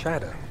creeping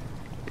shadow.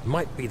 It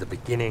might be the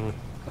beginning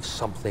of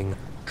something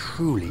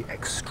truly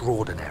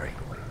extraordinary.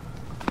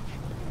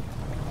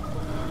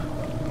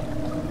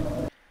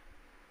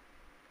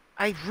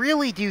 I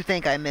really do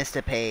think I missed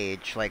a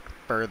page, like,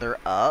 further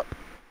up.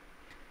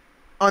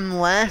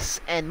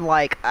 Unless, and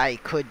like, I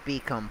could be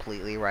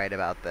completely right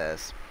about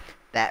this.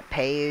 That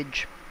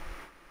page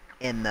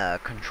in the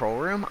control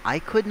room, I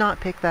could not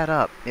pick that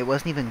up. It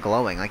wasn't even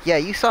glowing. Like, yeah,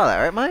 you saw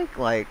that, right, Mike?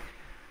 Like,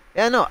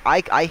 yeah, no,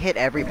 I hit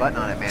every button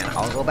on it, man.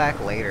 I'll go back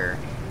later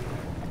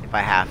if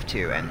I have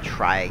to and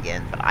try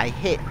again. But I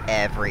hit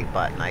every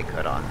button I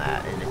could on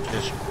that, and it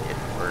just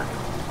didn't work.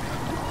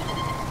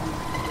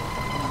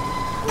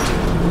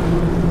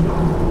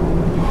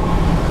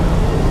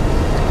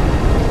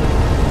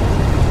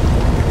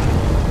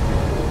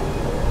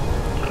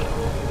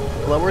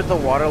 Lowered the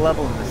water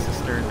level in the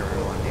cistern to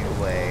rule a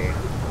new way.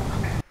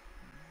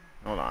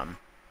 Hold on.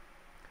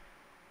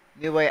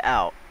 New way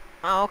out.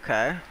 Oh,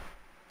 okay.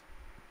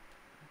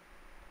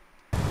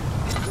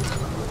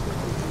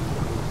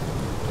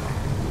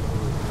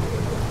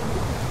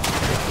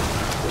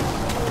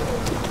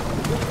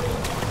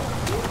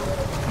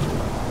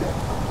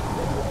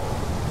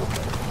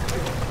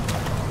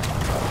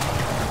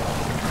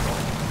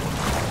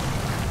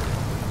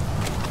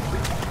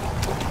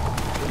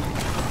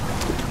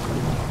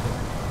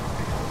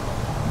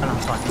 I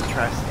don't fucking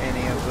trust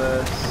any of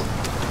this.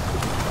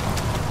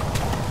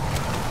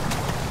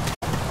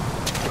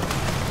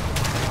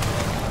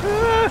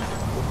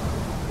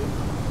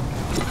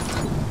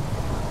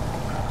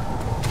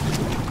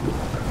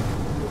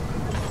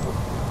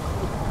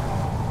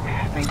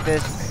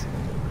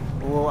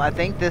 I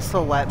think this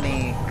will let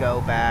me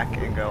go back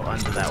and go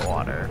under that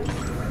water.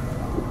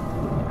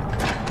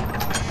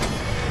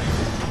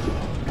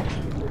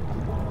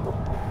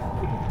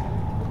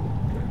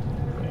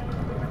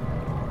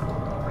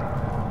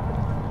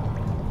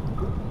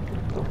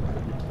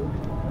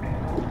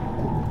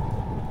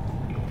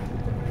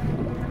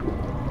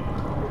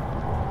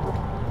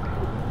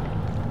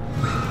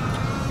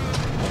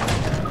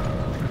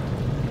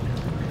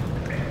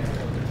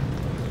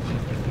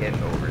 Get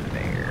over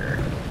there.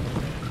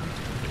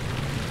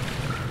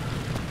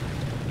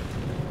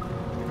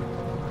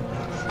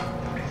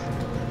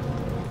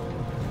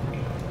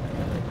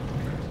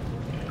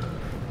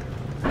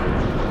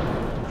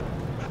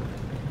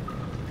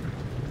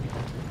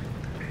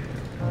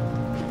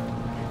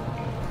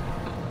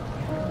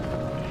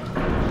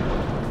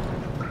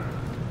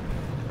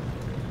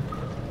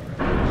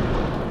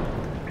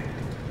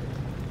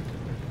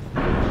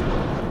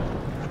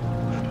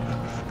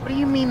 What do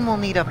you mean we'll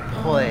need a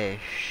push?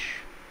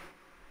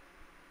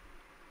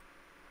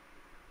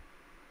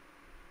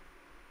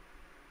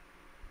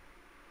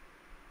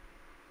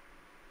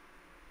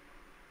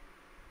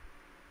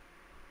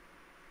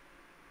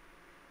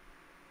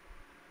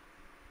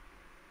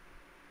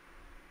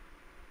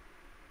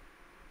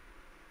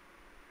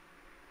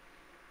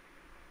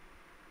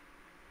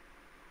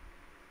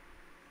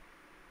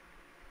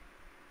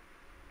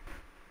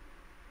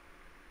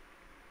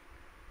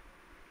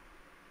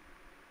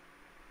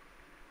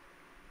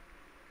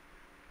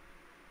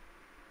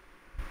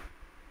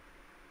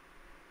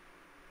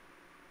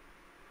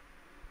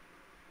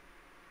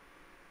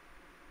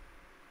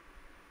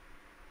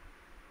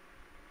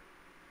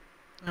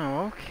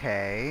 Oh,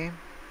 okay.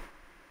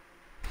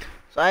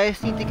 So I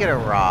just need to get a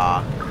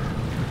rock.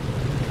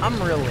 I'm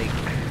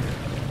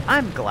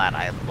glad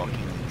I'm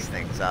looking these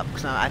things up,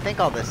 because I think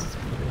all this is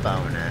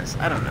bonus.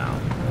 I don't know.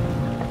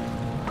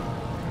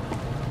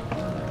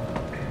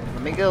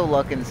 Let me go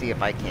look and see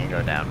if I can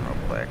go down real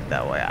quick.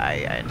 That way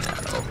I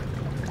know.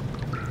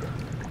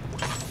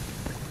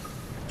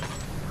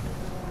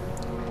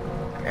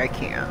 I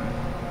can.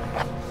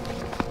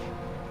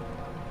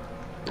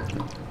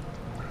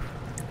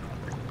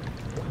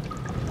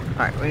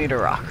 Alright, we need a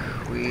rock.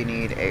 We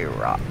need a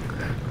rock.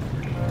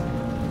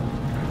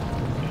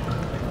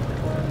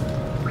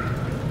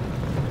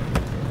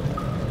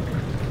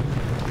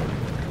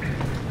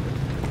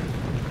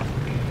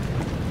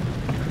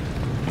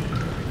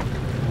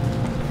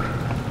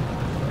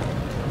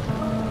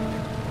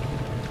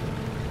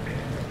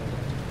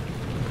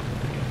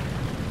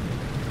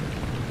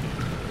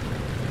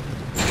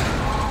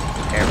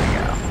 There we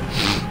go.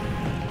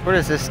 Where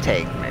does this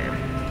take me?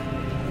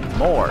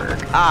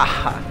 Morgue.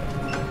 Ah!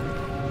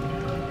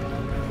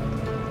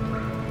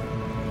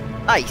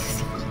 I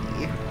see.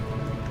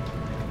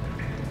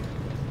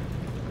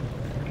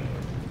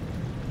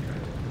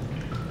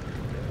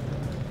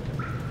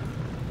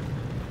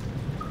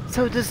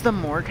 So does the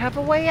morgue have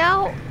a way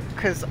out?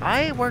 Because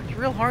I worked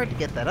real hard to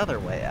get that other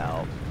way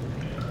out.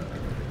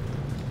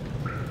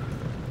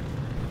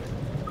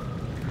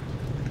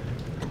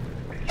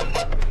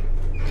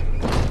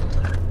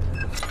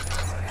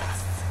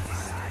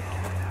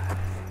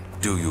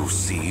 Do you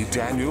see,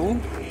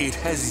 Daniel? It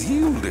has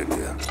yielded.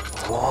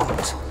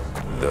 What?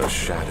 The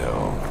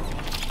shadow.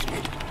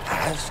 It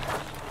has?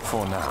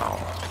 For now.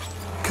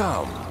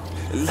 Come,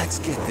 let's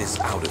get this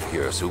out of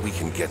here so we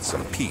can get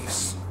some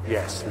peace.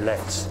 Yes,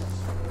 let's.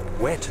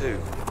 Where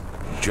to?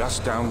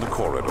 Just down the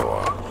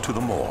corridor, to the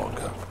morgue.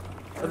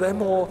 Are there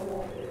more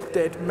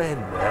dead men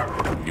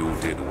there? You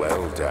did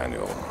well,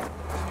 Daniel.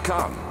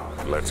 Come,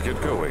 let's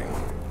get going.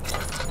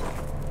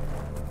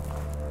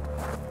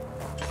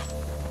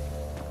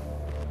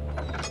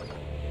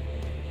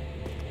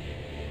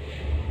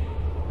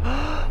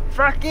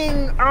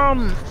 Fucking,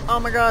 oh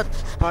my god.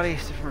 Body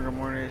from rigor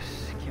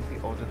mortis can't be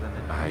older than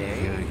a I day.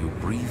 hear you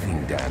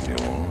breathing,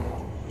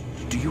 Daniel.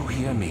 Do you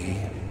hear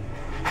me?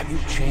 Have you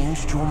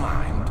changed your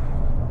mind?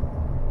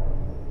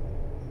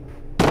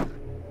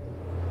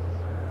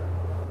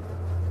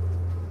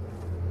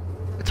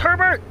 It's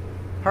Herbert!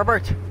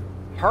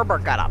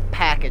 Herbert got a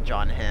package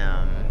on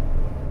him.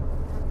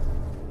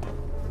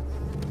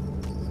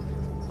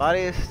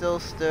 Body is still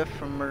stiff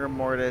from rigor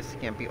mortis,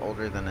 can't be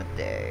older than a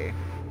day.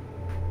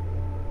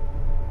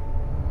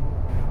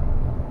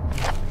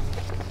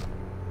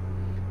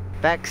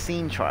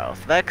 Vaccine trials.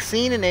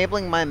 Vaccine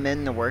enabling my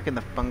men to work in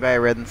the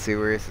fungi-ridden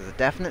sewers is a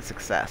definite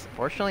success.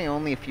 Unfortunately,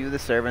 only a few of the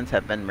servants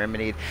have been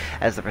remedied,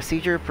 as the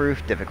procedure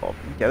proved difficult.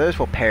 The others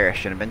will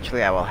perish, and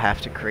eventually I will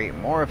have to create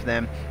more of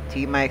them to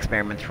keep my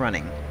experiments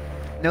running.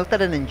 Note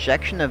that an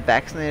injection of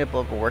vaccinated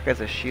blood will work as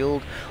a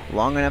shield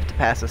long enough to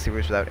pass the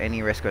sewers without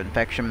any risk of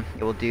infection.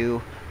 It will do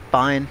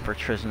fine for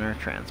prisoner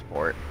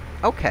transport.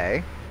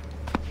 Okay.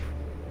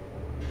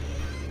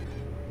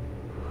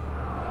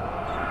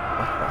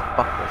 What the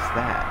fuck was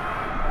that?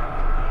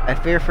 I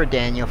fear for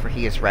Daniel, for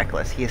he is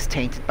reckless. He is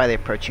tainted by the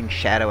approaching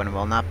shadow and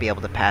will not be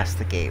able to pass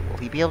the gate. Will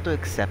he be able to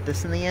accept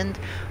this in the end?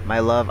 My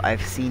love,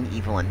 I've seen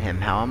evil in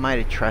him. How am I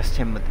to trust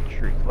him with the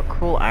truth? What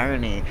cruel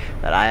irony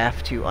that I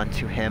have to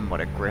unto him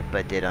what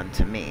Agrippa did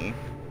unto me.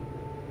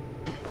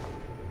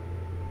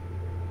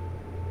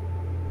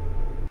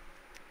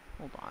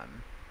 Hold on.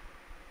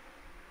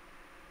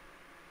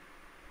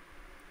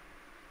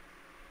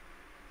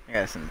 I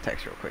gotta send a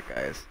text real quick,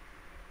 guys.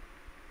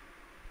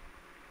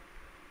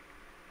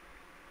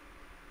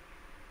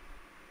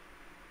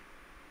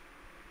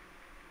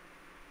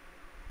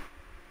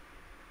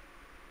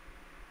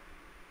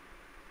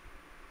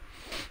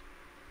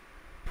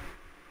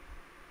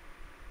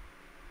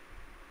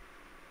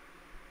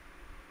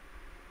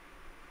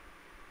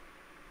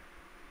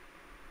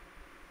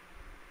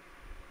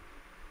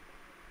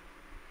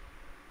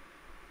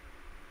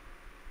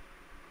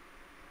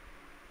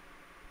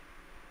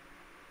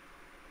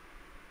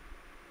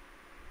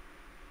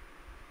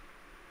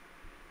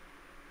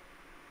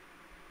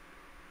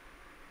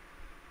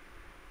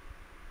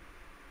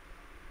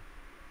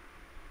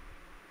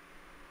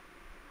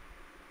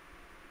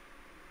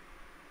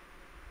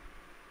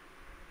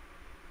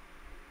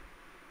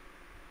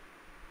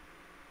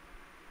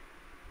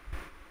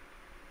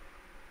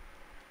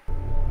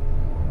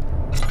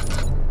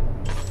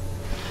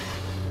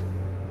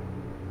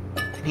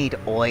 Need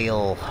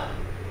oil.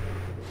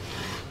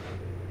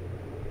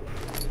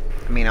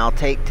 I mean, I'll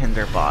take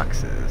tinder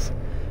boxes.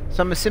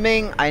 So I'm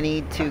assuming I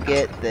need to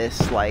get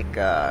this, like,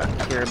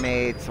 cure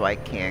made so I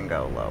can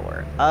go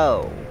lower.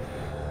 Oh.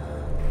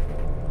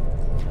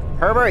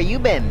 Herbert,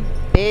 you've been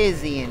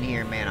busy in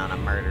here, man, on a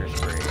murder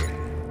spree.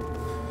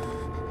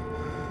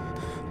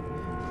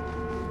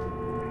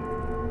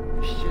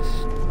 It's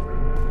just...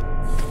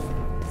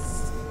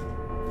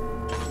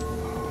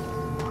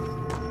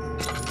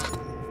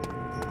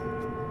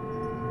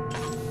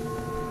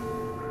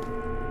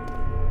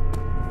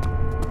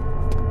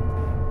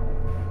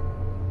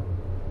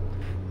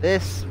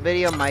 This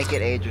video might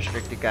get age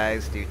restricted,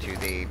 guys, due to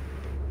the,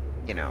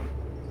 you know,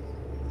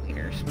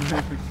 cleaners.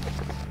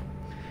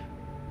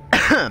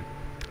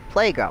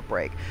 Plague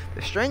outbreak.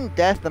 The strange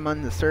death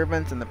among the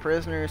servants and the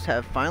prisoners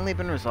have finally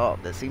been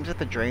resolved. It seems that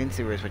the drain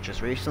sewers, which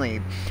has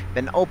recently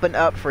been opened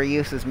up for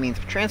use as means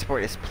of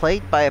transport, is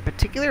plagued by a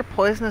particular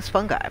poisonous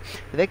fungi.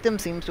 The victim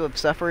seems to have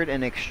suffered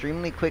an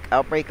extremely quick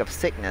outbreak of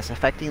sickness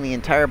affecting the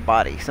entire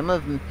body. Some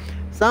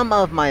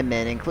of my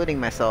men, including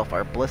myself,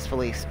 are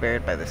blissfully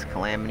spared by this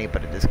calamity,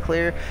 but it is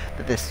clear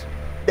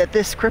that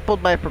this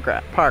crippled my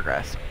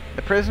progress.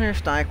 The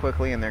prisoners die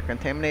quickly, and their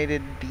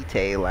contaminated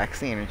vitae lacks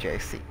the energy I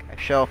seek. I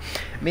shall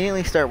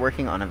immediately start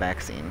working on a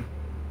vaccine.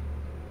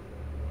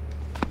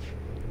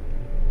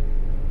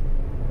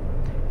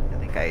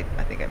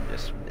 I think I'm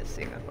just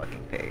missing a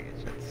fucking page.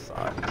 It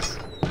sucks.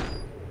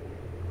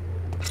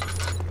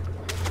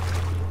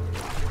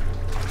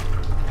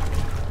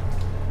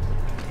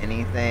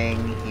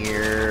 Anything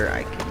here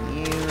I can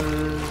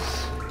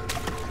use?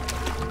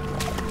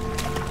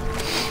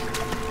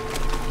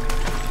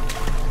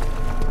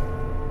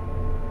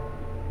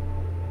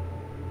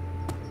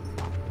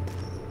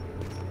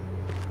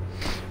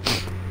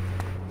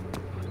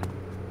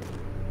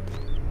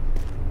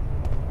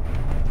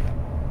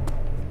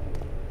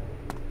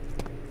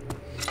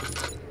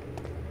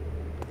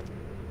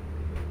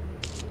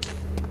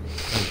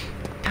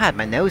 God,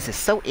 my nose is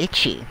so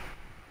itchy.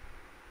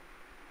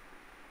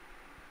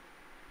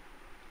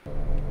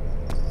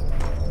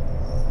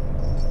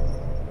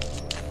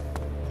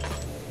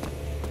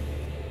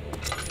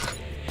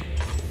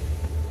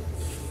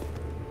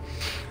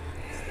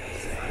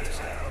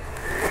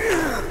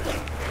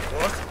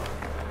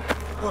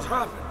 What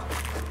happened?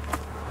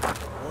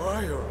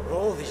 Why are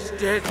all these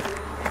dead?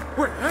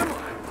 Where am I?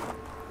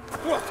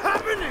 What's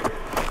happening?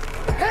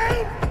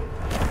 Help!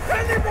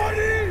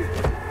 Anybody!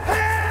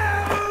 Help!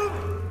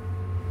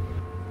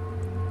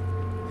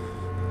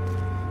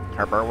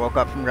 Harper woke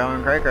up from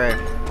going cray-cray.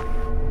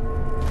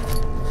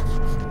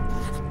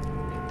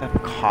 The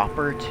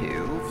copper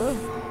tube?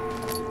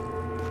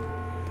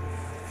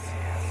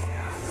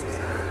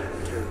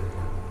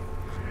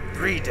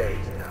 3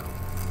 days now.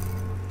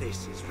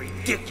 This is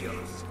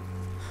ridiculous.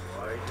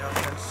 Why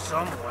doesn't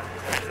someone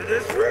come to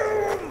this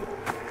room?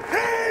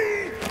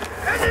 Hey!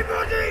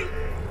 Anybody?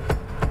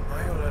 Am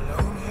I all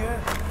alone here?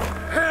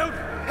 Help!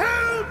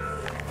 Help!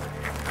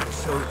 I'm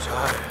so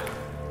tired.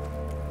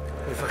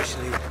 If I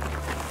sleep,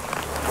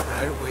 will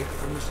I wake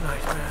from this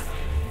nightmare?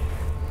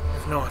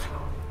 If not,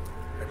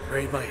 I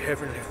pray my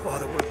Heavenly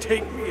Father will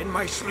take me in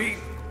my sleep.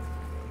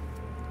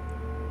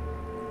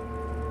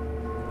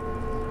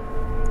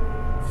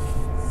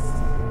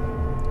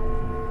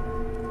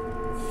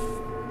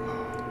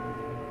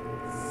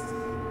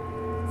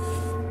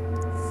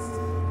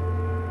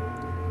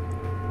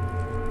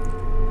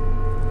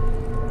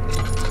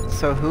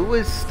 So who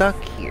was stuck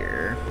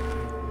here?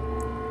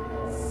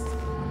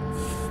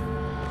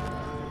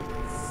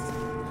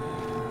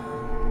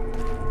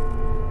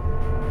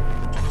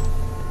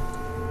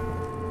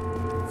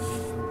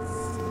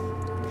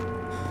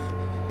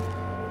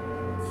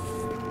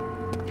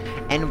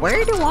 And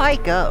where do I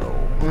go?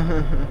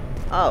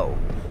 Oh.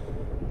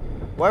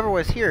 Whoever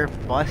was here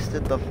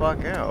busted the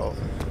fuck out.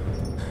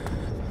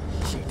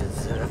 She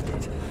deserved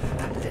it,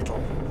 that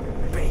little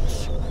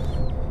bitch.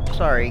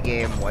 Sorry,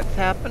 game, what's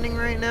happening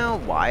right now?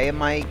 Why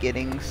am I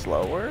getting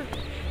slower?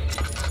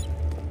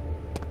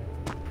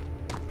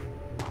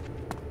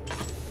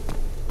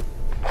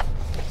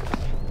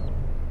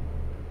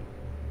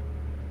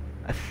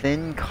 A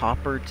thin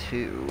copper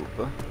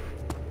tube.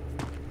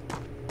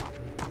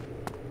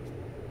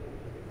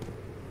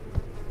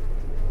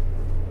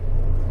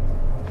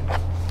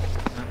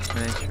 Not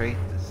penetrate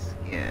the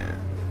skin.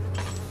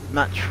 I'm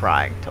not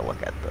trying to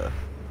look at the...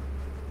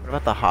 What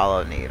about the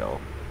hollow needle?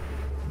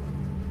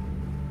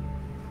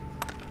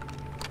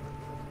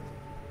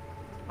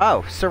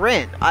 Oh,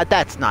 syringe.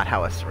 That's not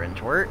how a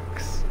syringe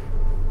works.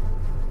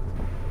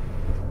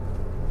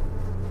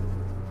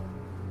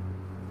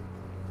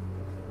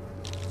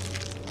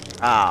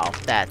 Oh,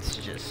 that's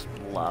just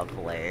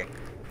lovely.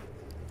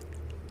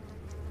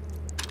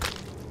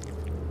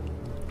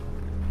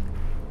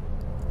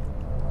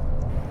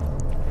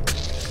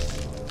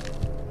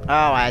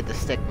 Oh, I had to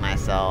stick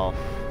myself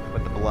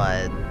with the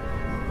blood.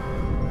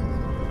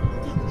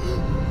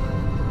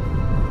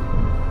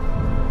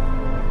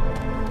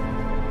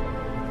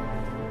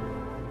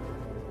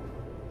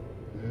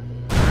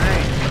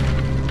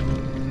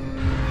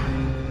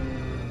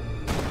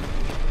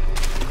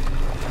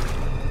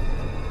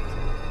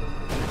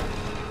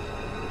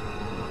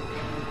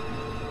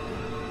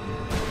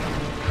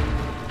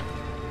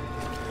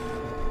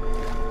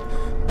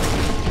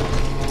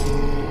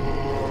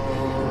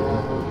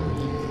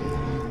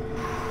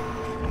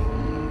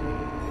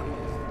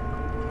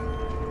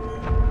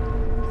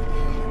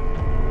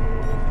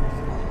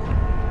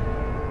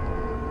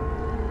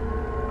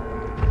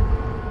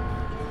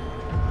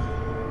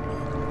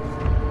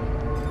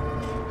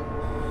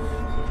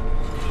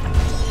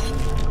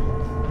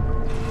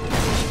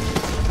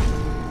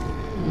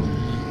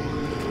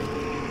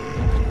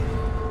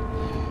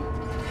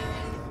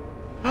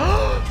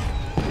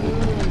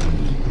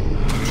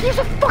 He has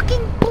a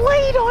fucking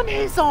blade on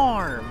his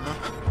arm!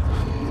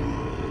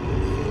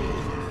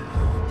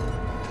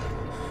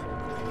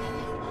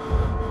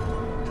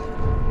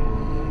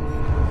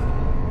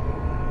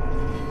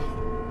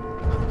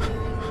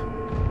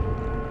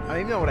 I don't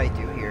even know what I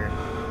do here.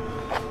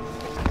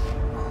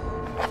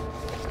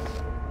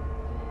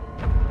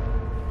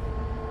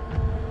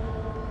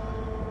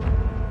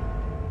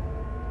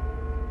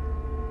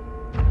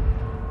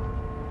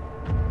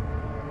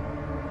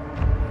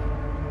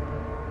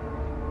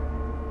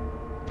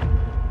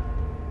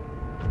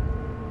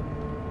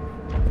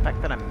 The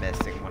fact that I'm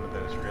missing one of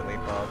those really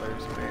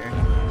bothers me.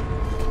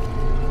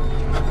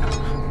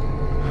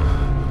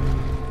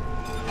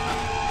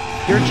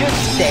 You're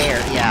just there.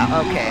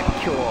 Yeah, okay,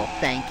 cool.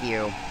 Thank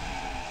you.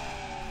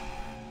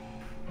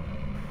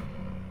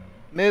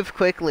 Move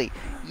quickly.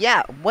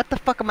 Yeah, what the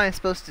fuck am I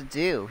supposed to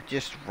do?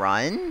 Just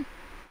run?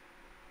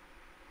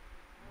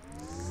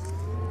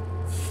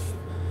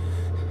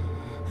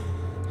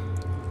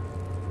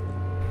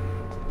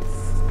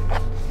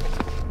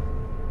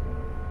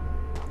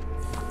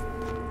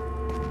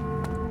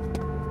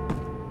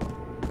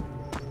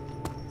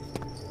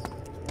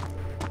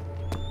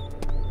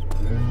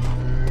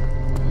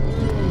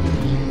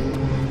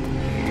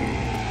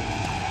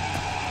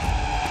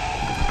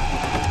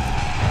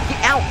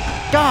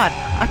 God,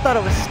 I thought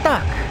it was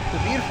stuck. The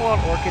beautiful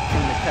old orchid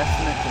seemed a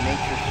testament to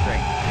nature's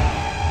strength.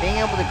 Being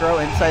able to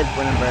grow inside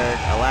Wittenberg,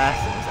 alas,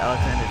 it was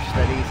Alexander's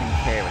studies and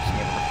care which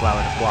enabled the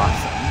flower to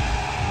blossom.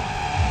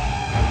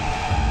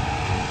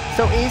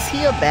 So is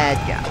he a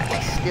bad guy? I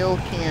still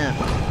can't...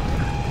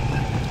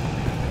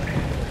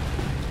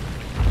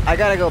 I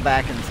gotta go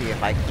back and see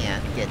if I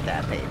can't get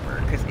that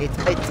paper, because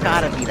it's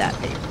gotta be that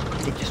paper.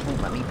 It just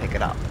won't let me pick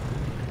it up.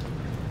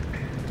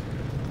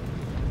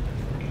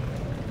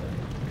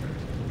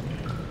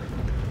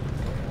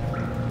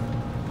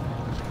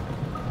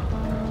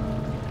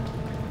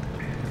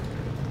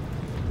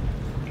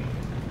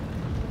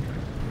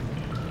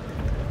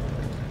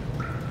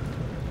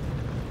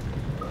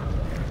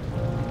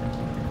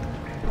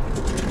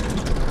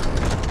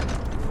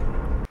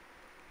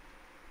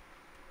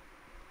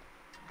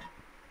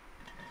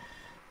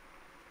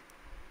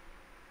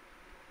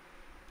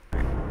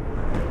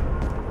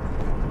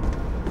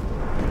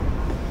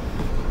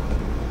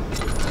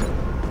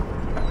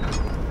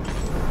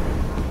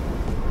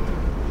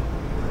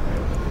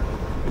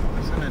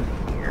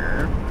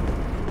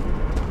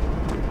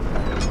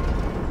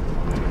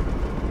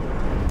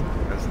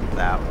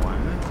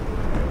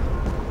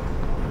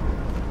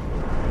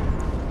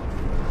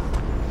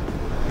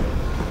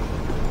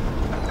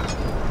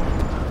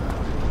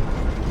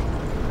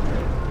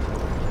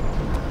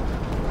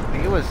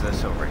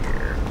 This over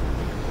here.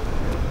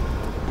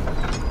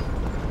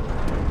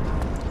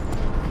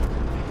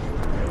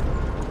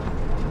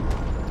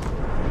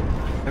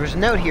 There was a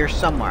note here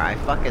somewhere. I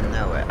fucking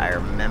know it. I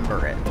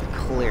remember it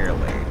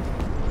clearly.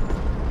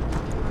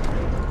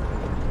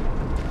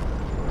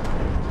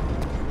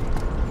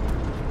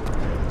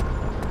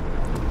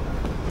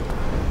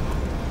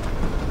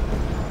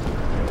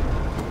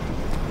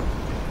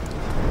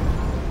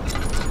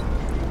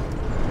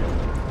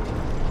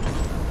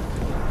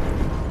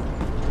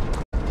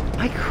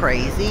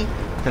 Crazy?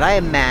 Did I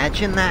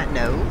imagine that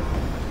note?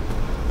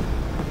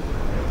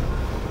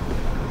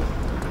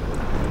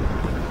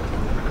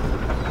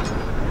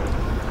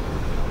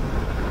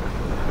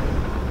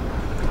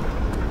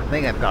 I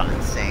think I've gone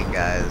insane,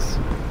 guys.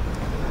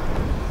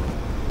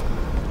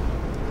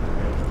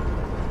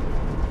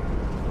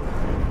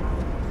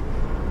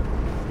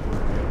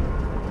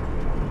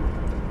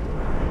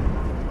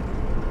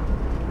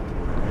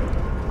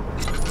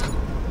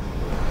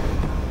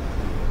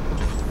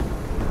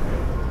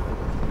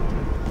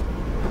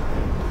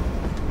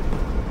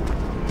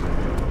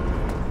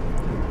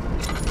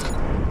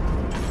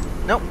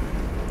 Nope.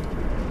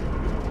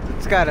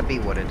 It's gotta be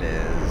what it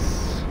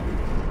is.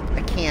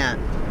 I can't.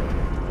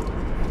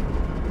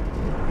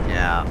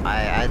 Yeah,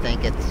 I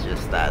think it's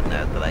just that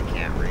note that I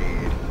can't read.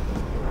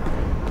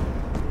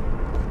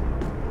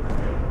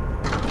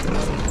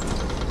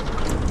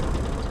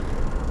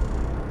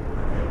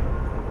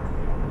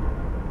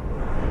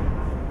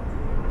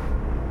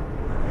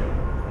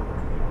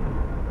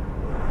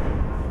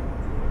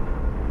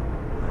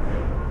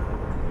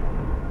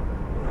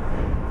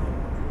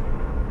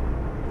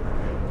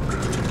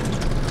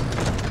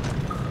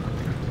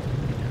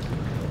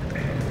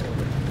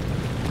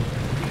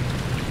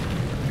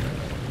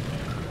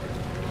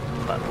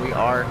 We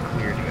are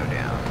clear to go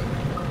down.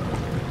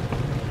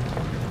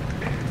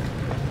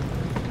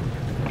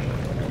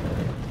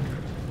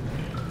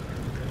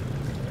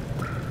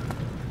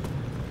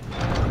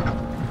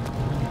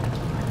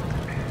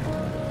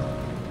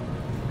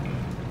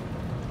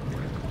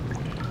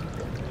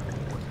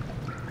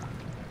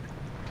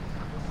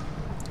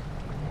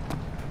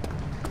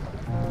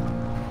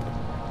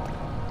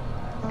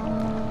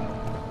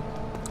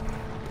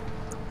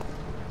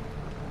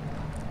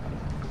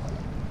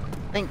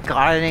 Thank God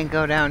I didn't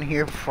go down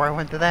here before I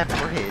went to that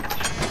bridge.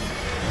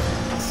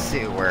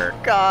 Sewer.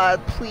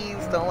 God,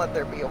 please don't let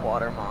there be a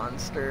water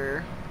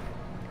monster.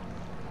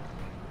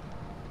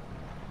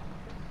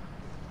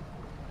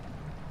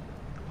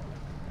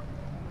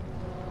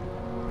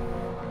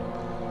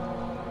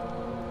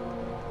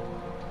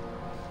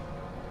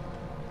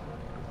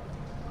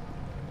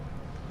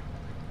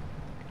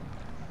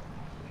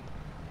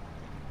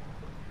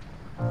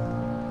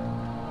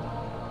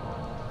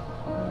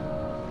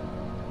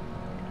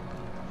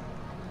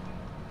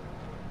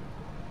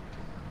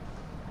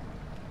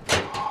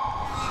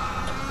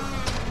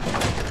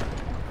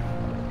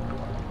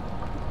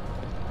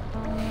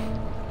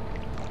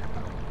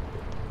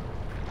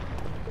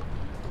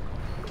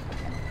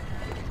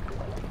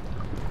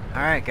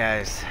 Alright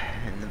guys,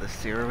 into the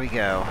sewer we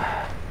go.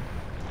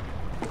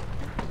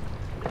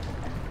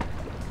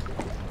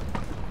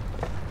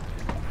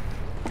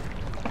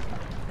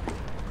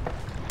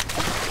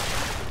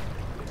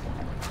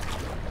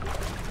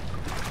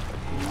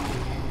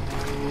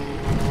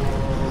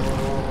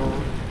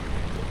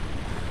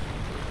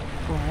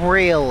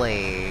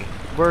 Really?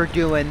 We're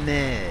doing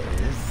this?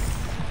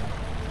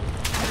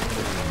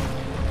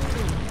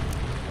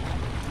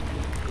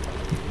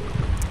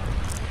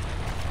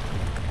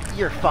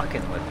 You're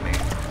fucking with me.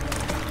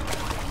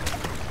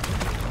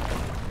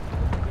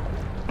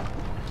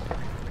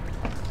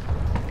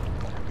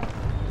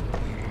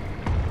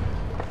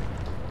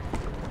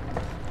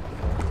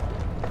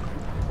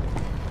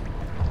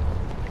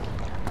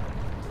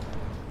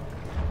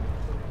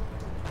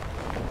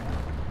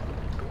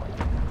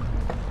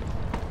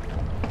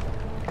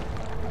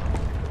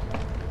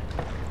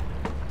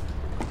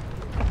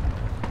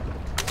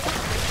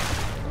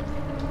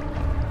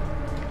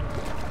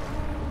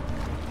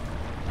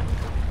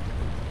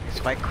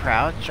 if I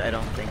crouch, I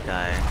don't think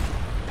I...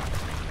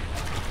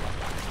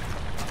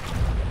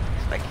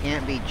 So I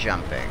can't be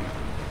jumping.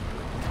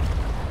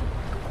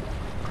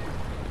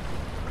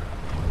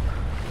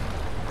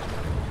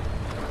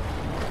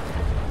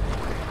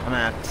 I'm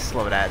gonna have to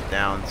slow that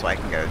down so I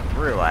can go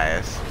through, I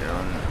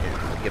assume,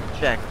 is the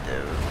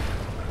objective.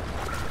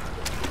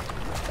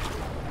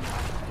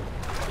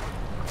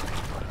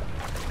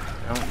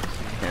 I don't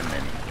see him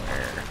anywhere.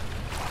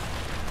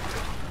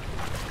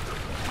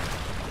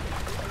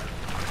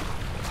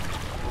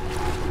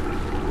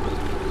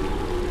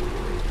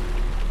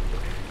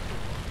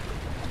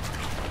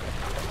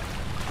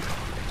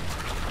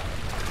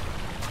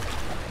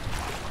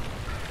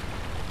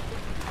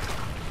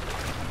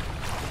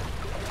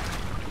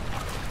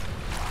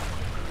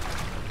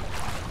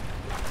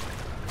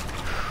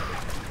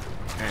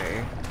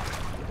 Okay.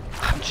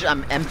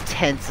 I'm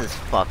tense as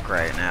fuck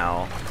right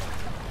now.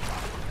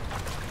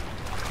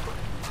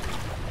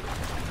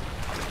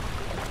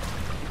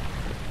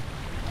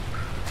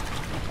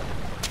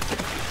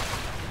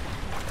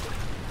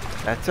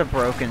 That's a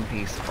broken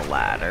piece of a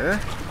ladder.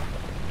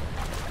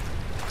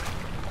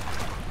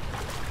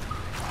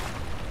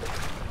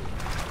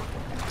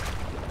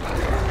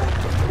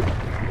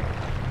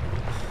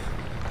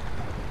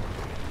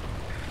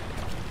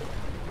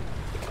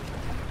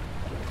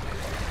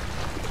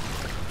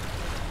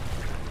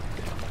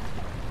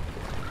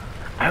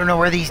 I don't know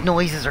where these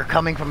noises are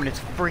coming from and it's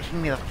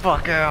freaking me the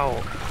fuck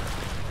out.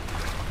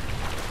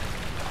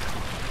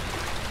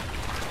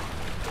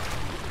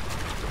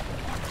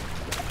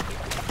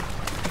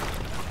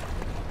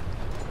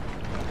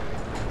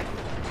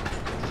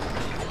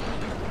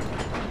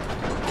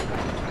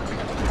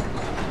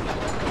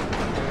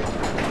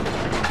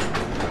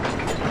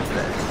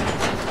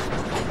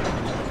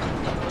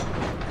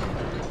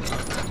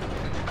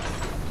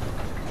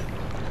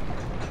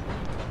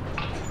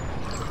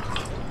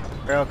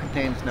 Barrel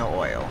contains no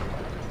oil.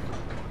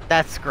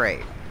 That's great.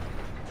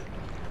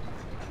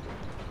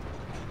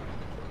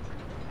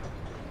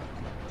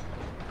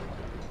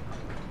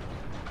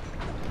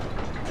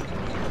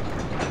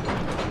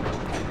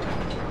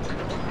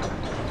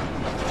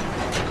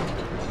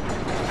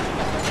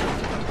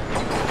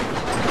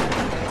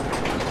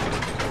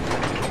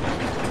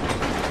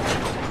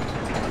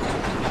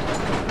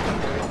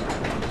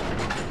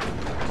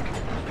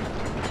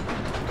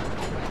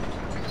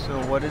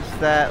 So what does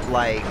that,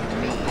 like,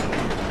 mean?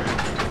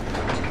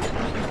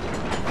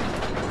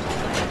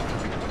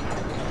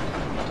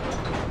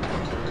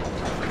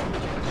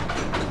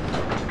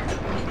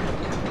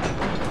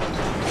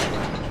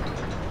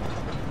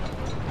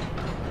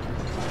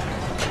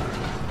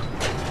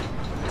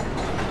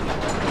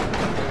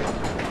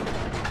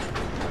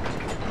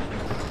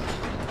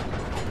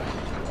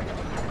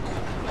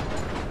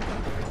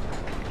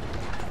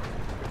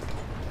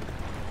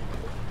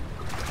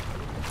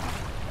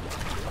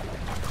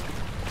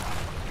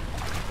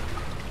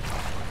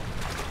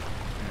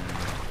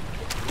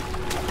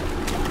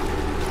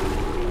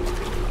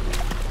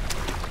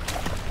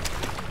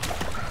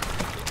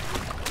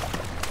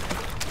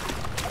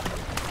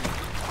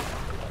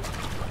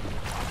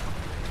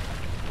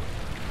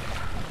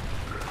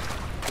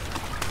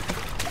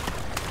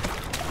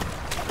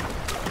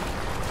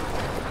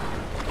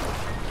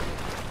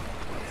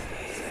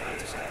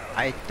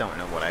 I don't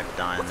know what I've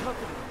done.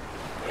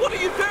 What are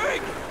you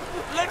doing?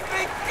 Let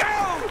me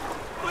go!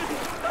 Please,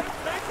 don't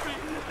take me!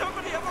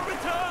 Nobody ever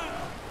returns!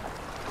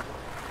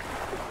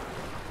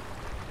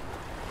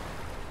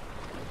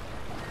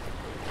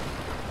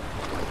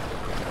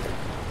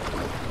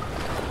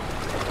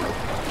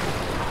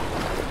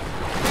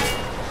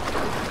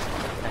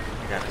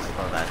 I gotta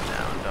slow that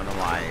down. Don't know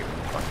why I even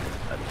fucking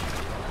touched.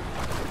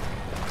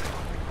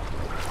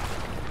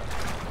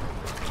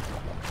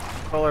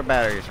 Controller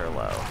batteries are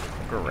low.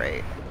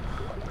 Great.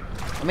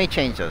 Let me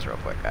change those real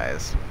quick,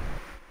 guys.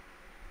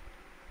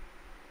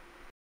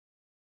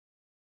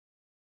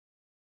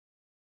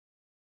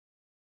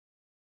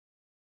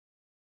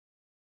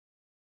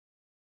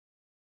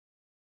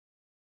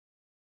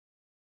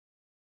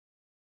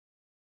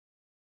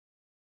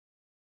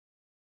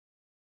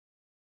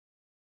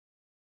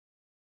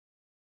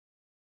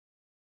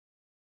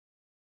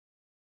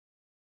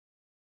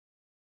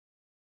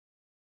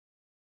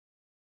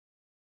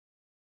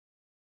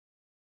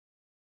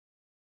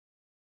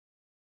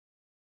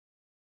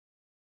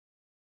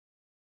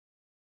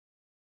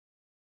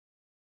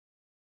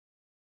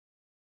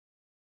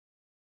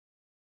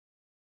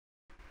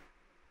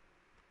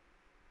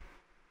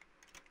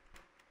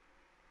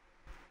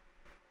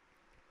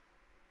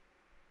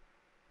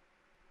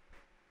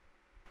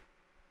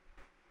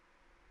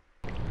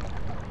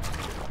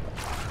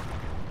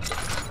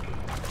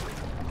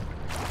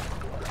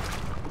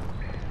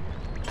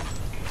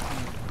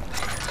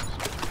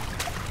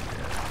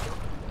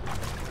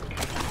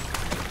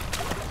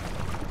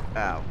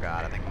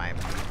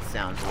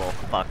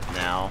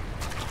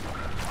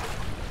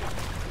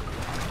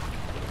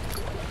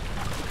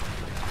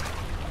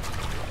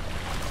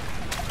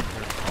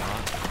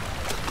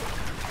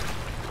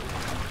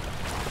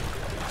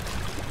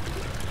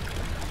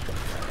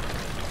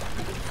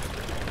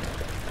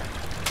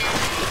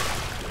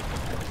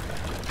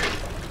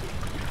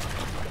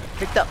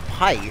 Picked up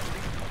pipe.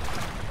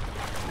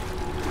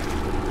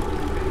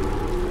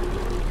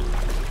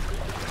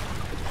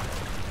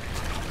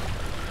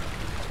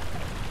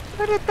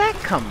 Where did that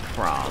come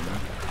from?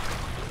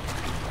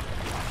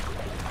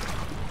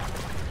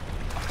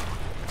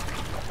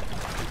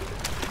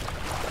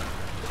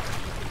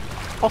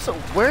 Also,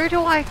 where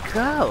do I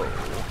go?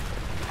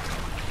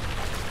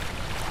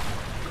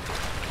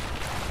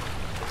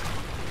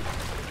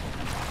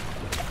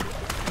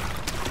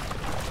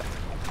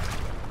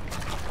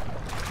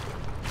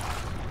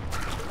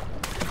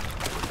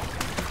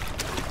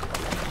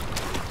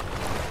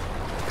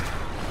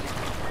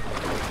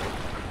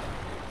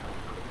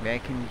 Maybe I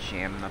can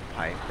jam the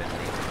pipe in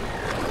here.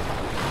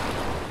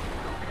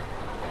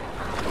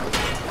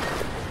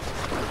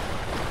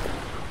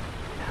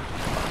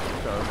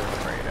 So I was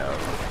afraid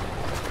of.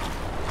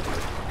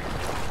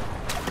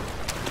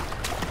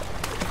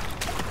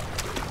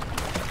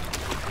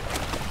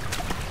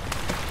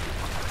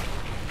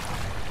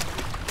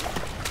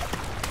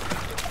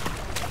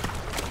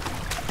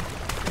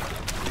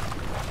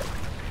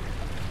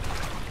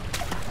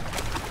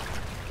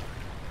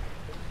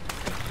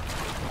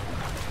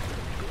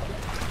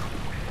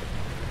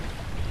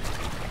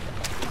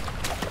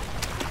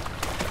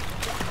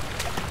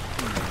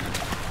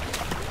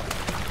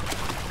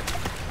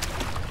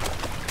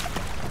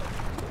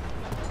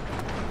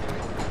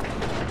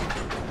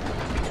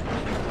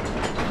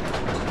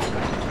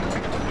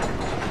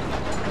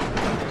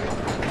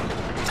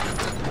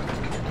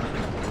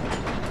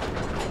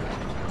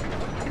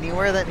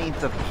 Anywhere that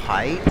needs a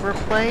pipe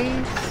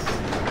replaced?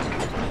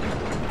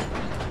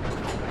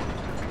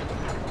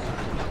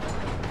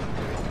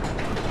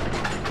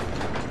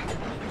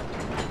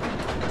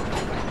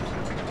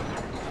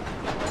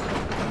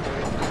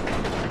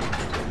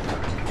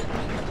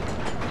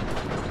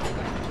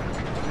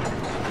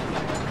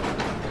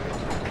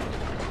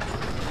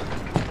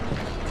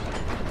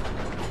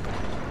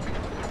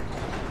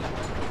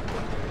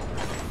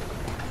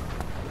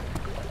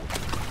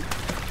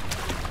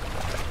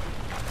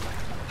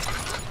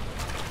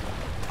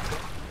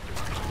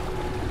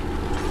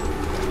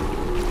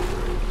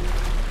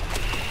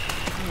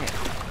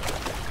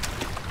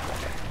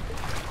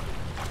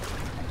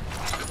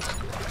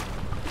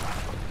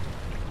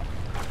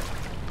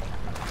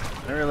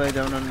 I really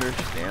don't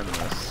understand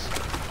this.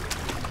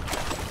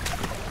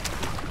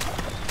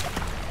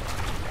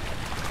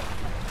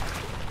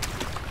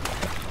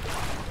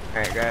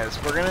 Alright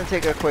guys, we're gonna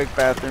take a quick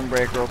bathroom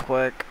break real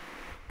quick,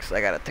 because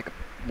I gotta take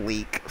a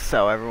leak.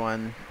 So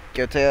everyone,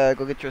 go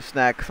get your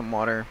snack, some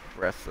water.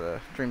 The rest of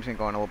the stream's gonna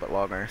go on a little bit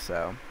longer,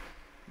 so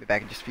be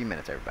back in just a few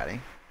minutes, everybody.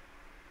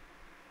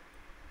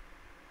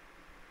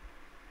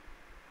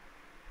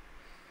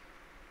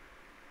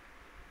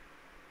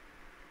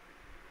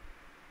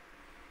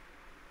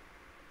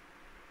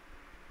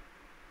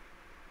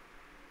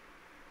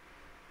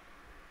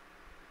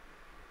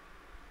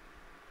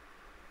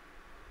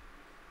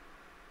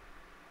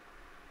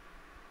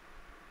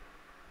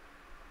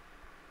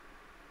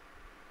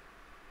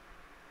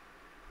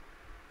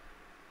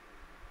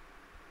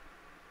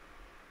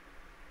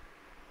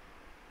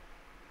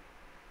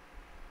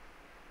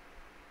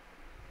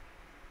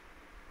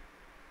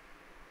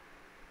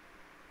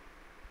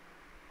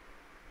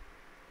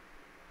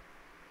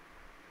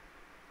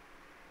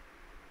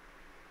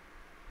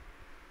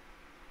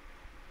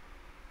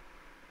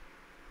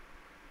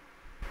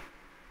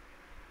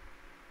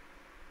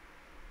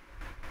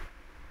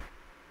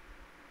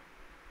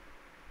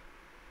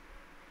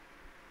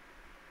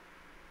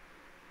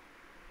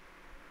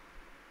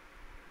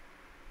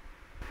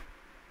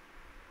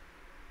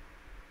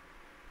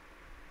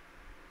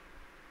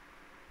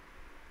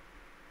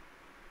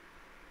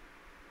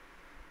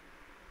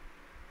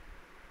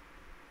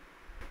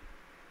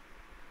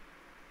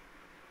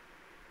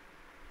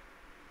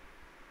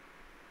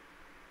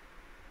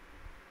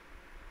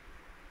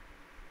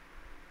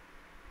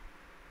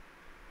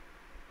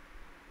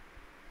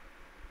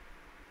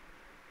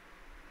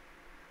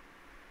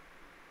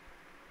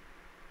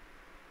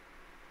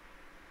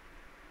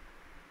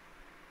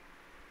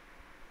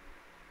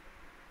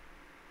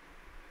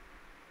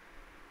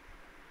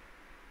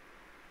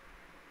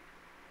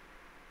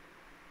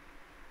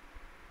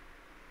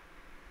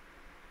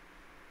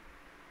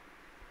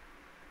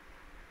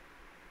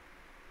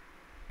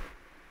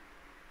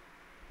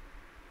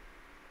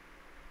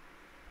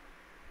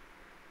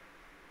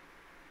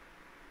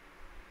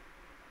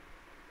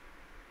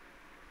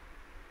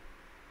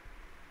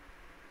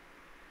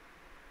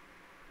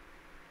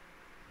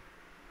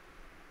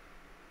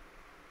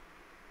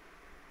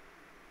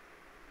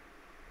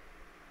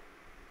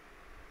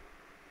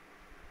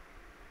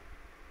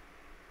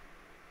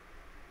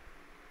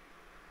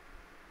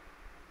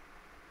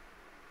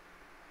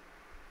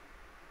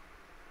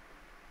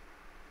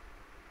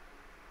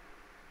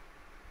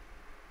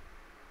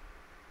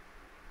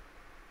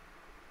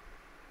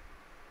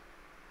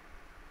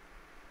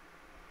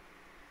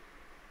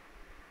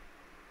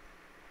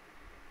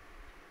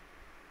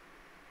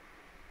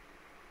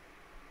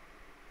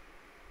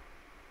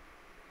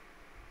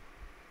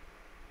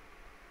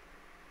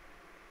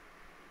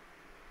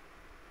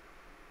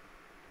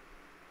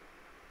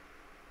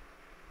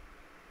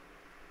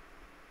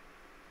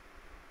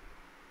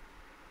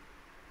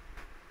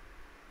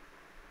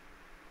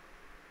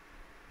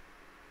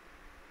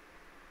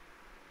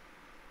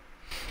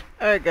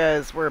 Alright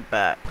guys, we're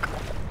back.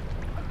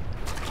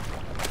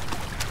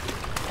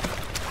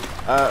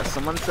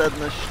 Someone said in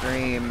the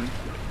stream,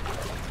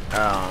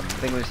 I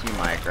think it was you,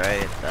 Mike,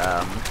 right?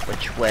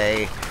 Which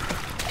way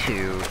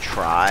to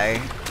try.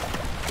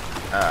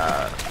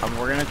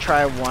 We're gonna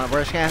try one.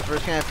 We're just gonna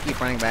have to keep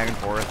running back and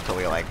forth till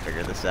we like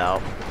figure this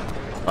out.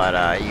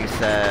 But you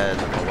said,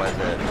 what was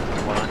it?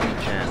 One on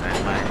each end,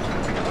 right, Mike?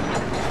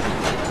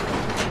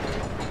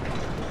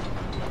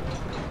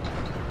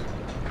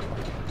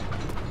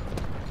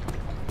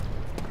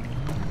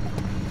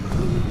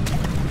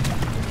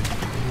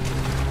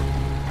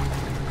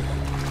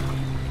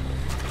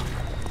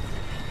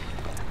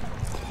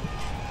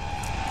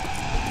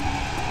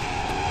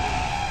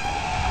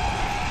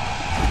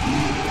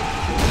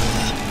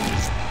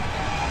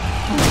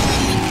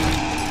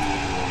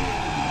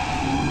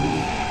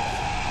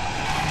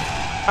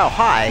 Oh,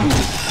 hi.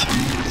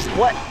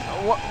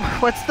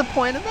 What's the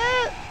point of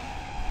that?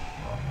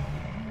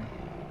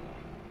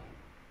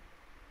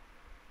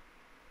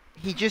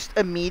 He just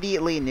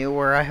immediately knew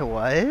where I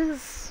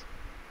was?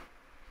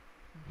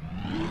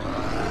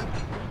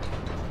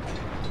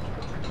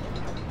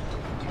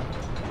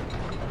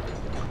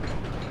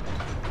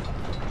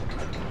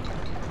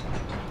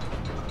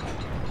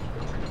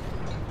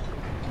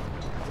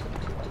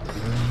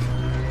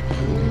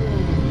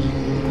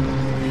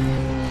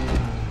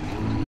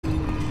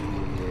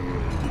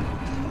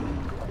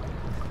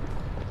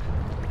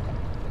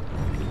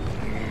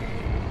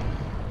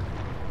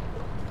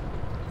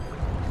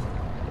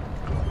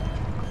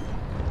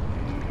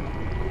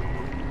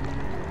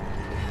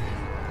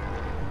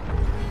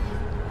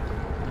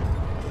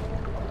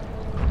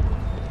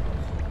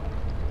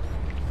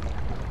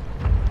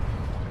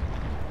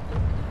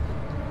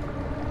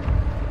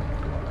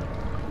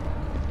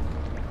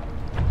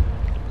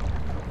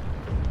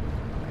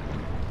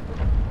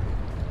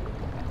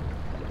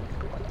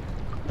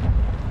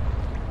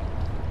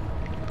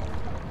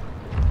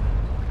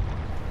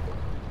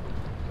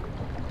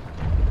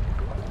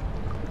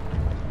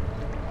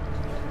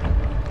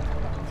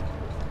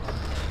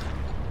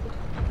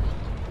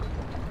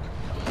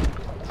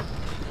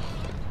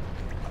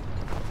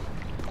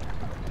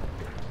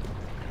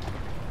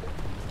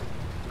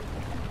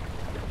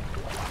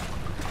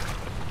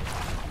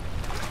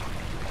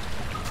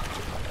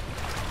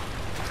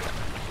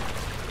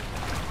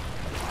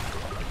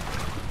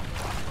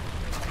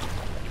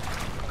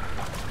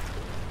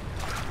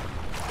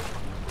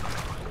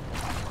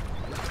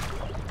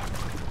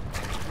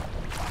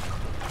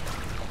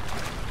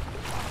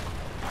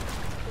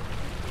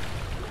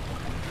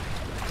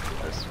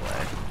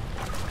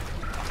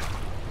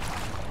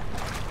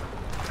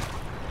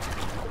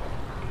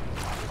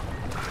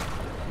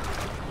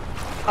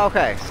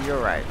 Okay, so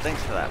you're right.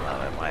 Thanks for that,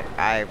 Melvin. Like,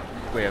 I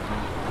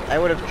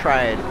would have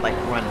tried, like,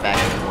 run back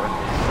and forth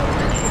with so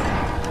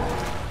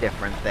many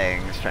different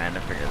things trying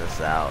to figure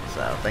this out.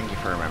 So, thank you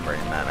for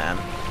remembering that, man.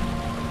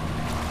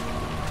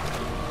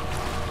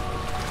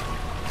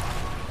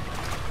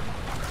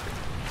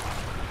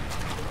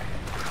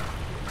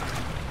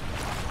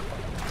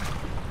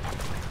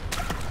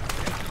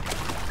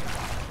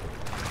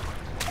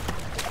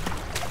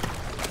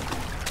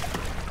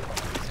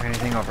 Is there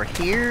anything over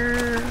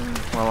here?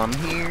 While I'm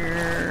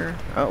here...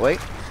 Oh, wait.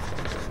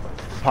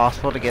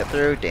 Possible to get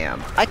through?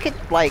 Damn. I could,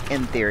 like,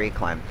 in theory,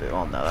 climb through.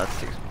 Oh, no, that's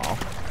too small.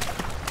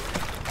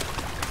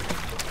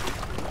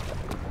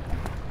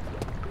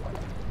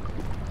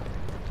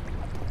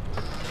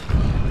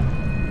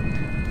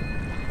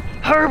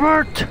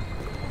 Herbert!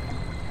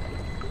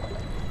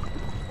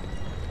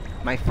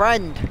 My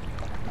friend!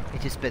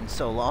 It has been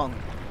so long.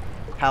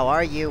 How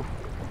are you?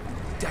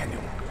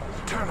 Daniel,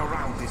 turn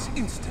around this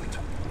instant.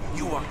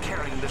 You are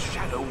carrying the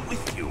shadow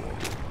with you.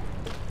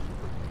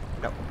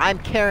 No, I'm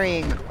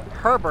carrying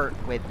Herbert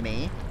with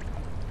me.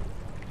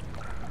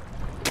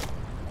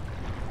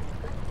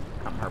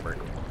 Come, Herbert.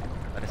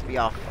 Let us be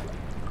off.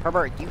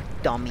 Herbert, you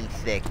dummy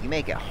thick. You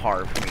make it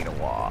hard for me to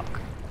walk.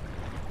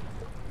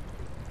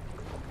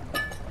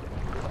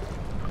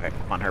 Okay,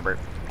 come on, Herbert.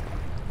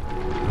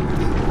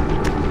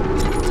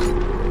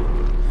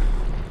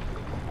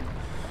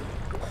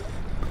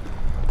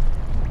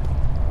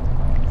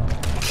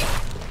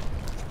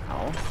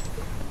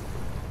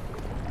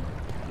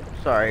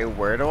 Sorry,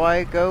 where do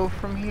I go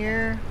from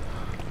here?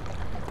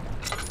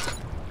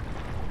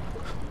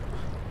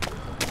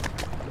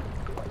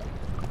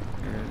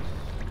 There's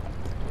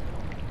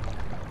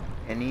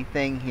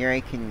anything here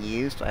I can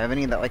use? Do I have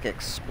any of that, like,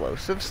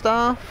 explosive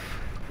stuff?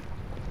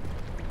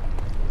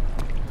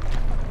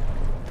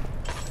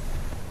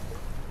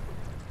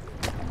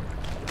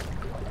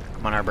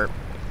 Come on, Herbert.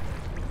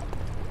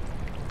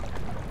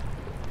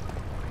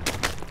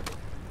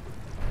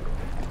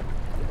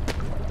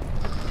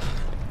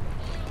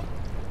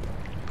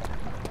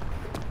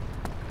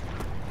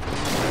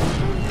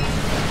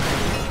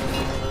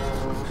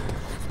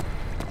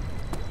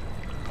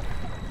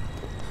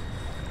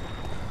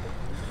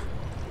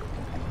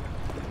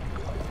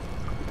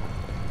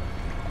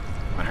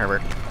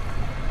 Herbert.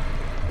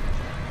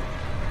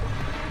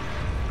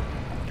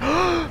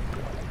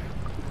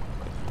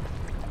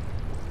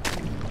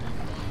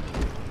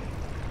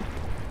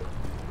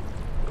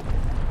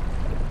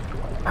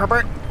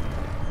 Herbert,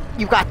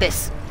 you got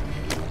this.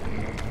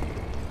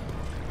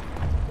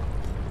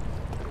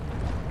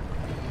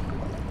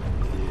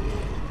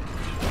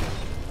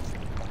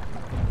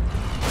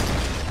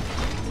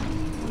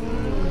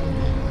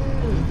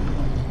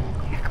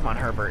 Come on,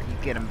 Herbert, you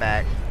get him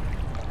back.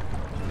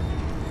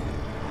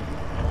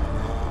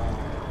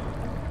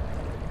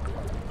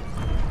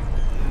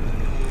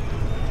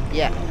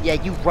 Yeah,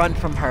 you run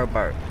from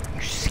Herbert.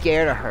 You're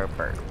scared of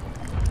Herbert.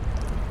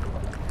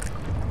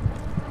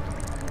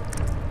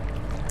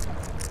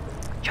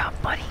 Good job,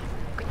 buddy.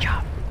 Good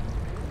job.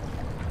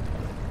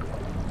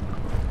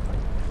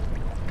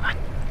 Come on.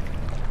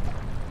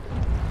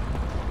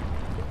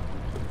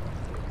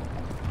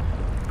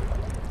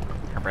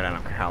 Herbert, I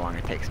don't care how long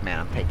it takes, man.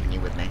 I'm taking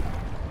you with me.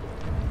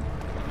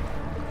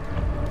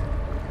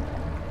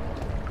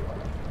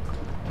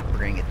 We're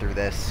gonna get through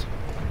this.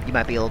 You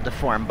might be a little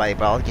deformed, buddy,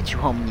 but I'll get you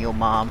home to your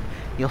mom.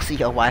 You'll see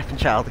your wife and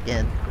child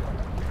again.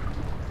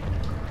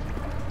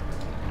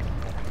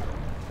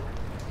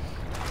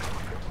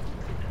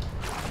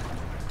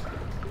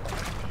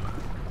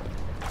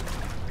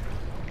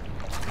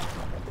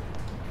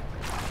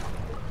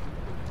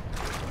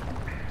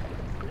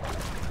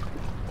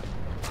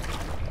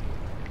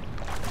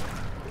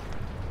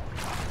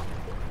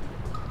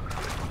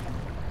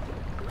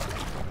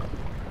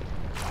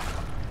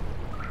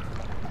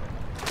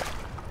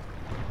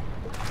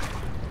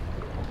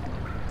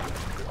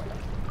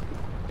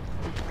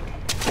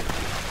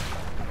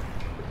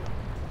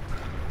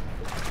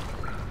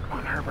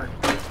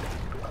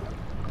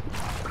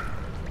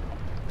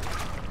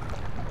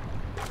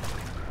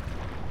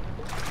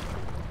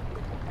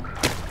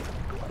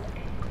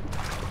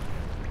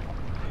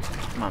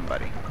 Come on,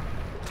 buddy.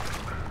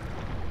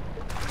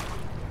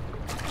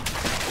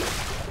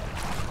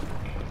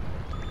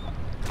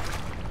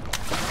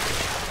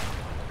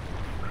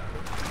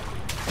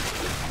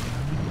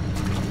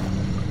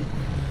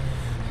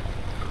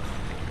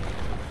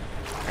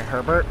 Hey,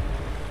 Herbert,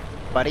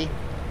 buddy,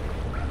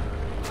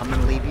 I'm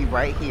gonna leave you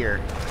right here.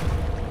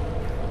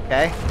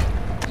 Okay?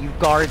 You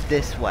guard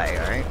this way,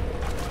 alright?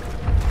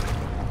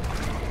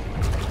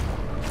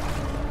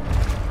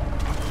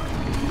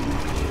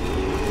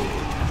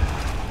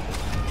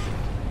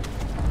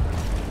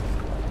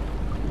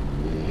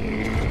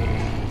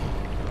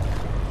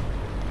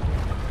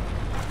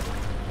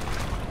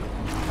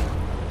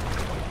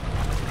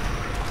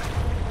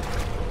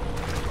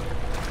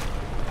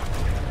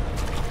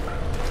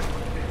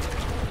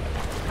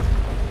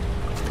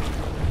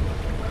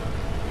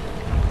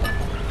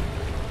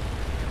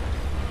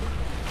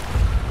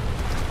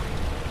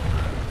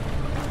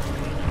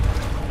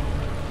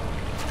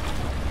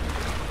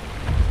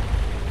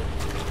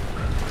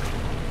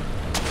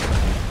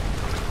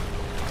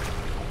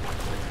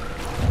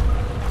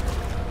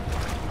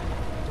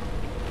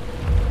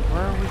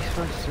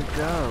 Supposed to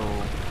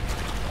go.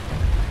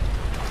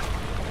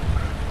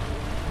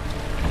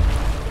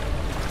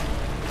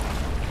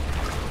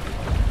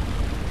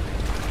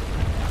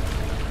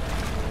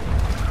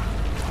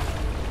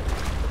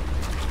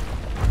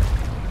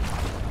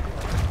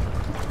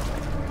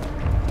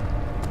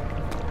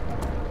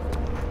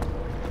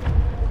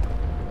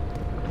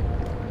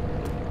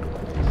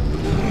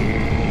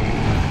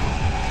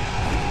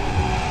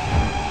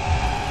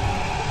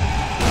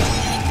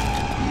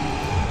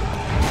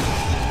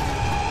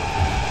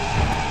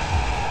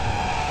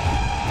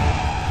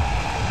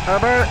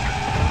 Herbert,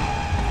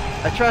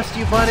 I trust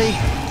you, buddy.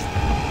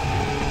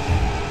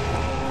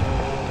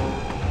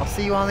 I'll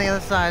see you on the other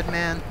side,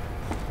 man.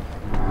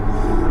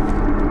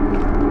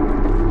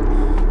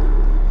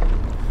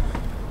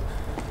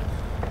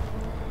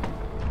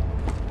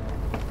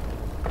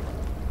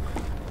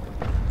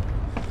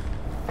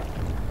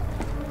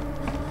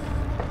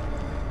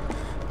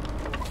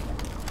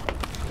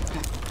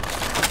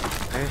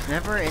 There's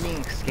never any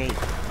escape.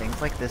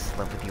 Things like this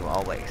live with you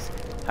always.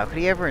 How could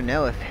he ever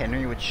know if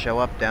Henry would show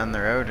up down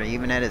the road or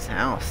even at his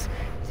house?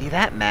 Is he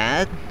that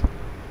mad?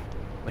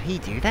 Would he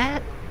do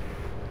that?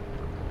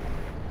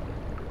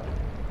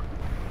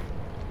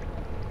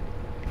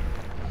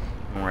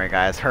 Don't worry,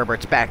 guys.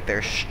 Herbert's back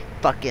there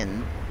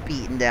fucking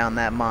beating down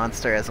that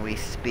monster as we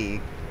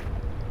speak.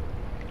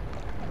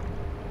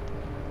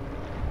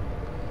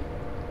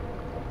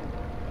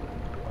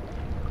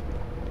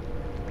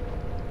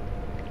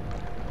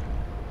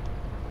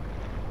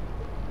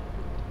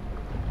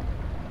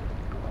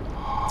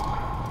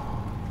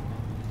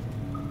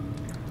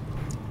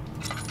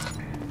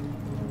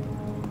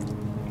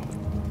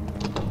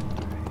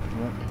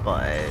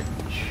 Budge.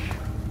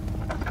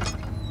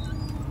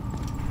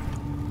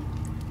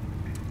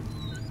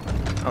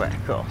 Okay,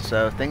 cool.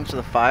 So things to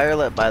the fire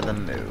lit by the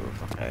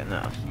move. Okay,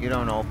 no. You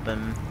don't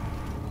open.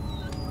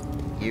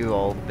 You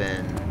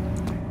open.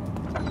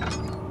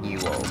 You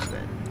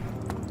open.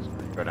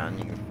 So go down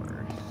you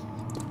first.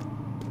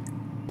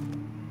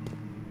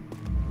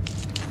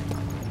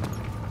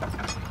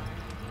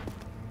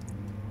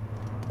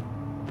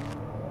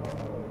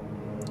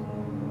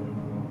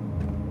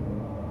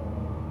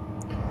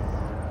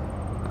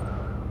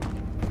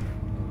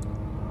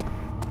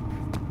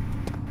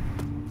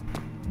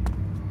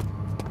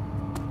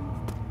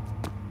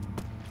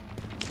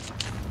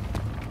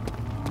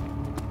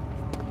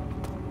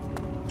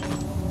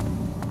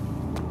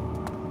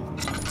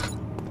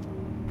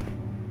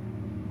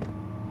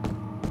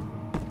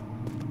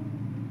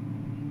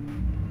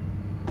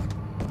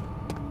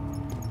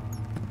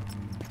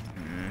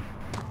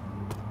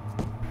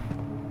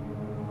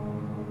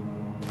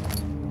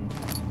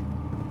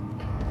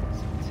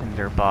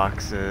 cinder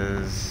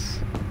boxes.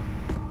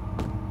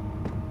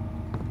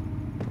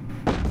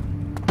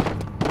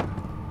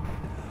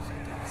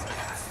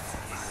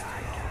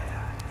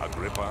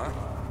 Agrippa,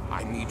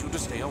 I need you to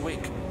stay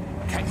awake.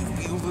 Can you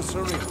feel the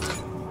syringe?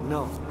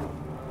 No,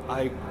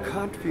 I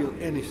can't feel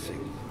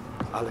anything.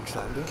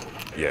 Alexander,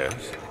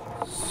 Yes?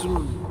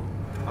 soon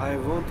I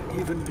won't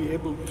even be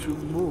able to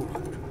move,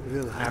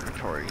 will I?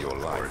 Laboratory. Your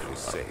life is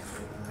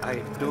safe. I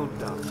don't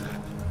doubt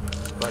that.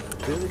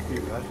 But will it be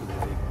worth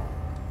living?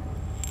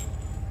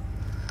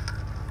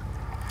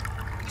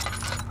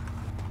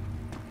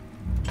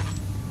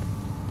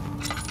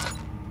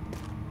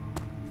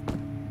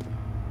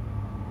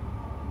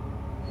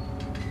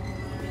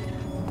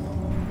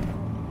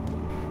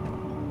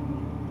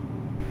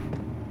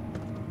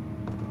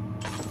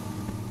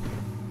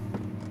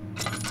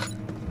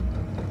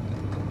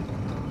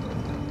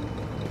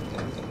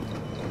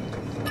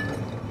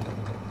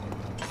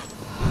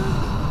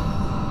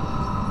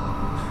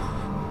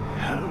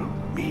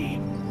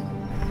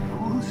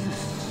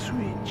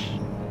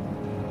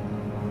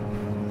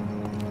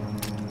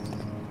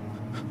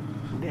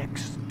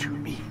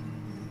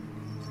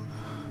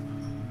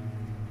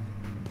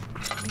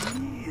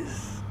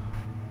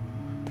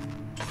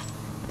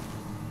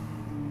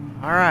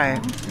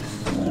 Alright.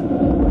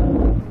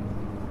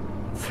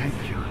 Thank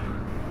you.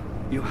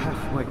 You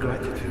have my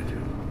gratitude.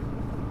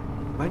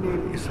 My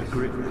name is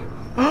Agrippa.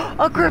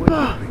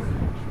 Agrippa!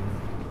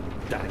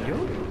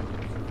 Daniel?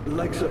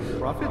 Like the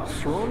prophet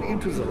thrown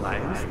into the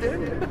lion's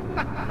den?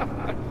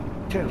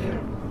 Tell me,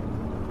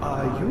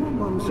 are you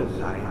among the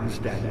lions,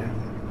 Daniel?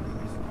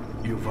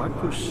 You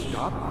want to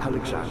stop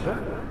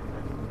Alexander?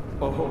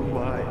 Oh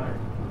my,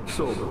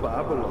 so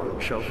Babylon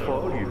shall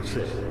fall, you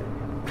say.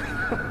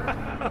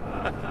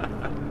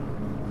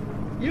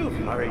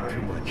 You've worried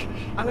too much.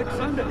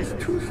 Alexander is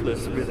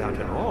toothless without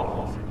an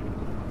arm.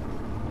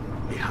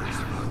 He has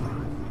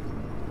one.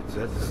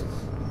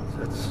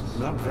 That's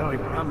not very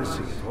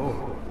promising at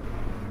all.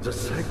 The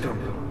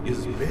sanctum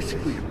is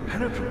basically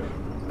impenetrable,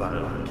 but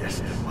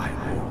against my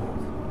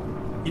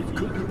own. It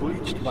could be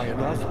breached by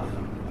another,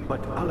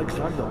 but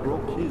Alexander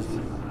broke his,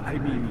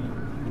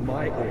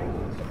 my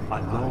own,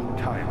 a long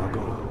time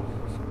ago.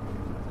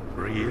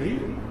 Really?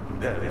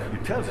 Well, if you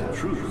tell the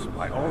truth,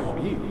 by all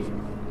means,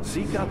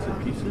 seek out the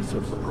pieces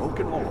of the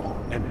broken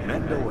arm and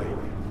mend away.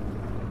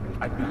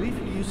 I believe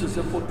he uses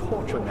them for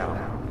torture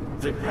now.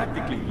 They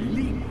practically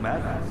leak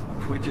madness,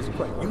 which is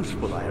quite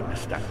useful, I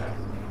understand.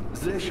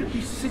 There should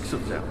be 6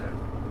 of them.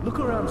 Look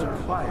around the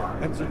choir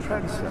and the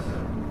transept.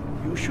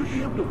 You should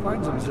be able to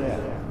find them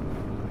there.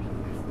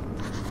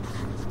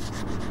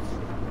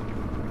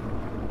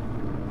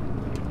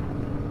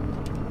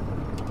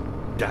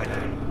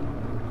 Daniel,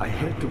 I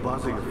hate to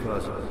bother you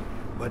further,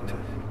 but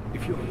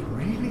if you're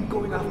really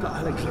going after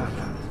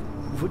Alexander,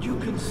 would you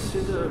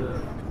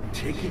consider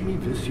taking me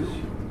with you?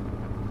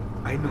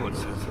 I know it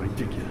sounds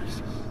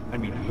ridiculous.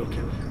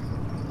 Lookin.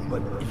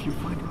 But if you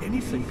find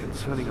anything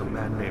concerning a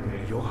man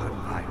named Johann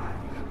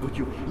Reiner, would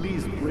you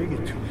please bring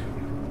it to me?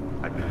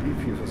 I believe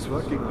he was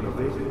working on a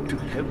way to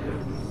help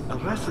him. A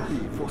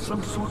recipe for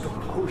some sort of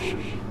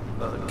potion,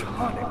 a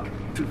tonic,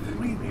 to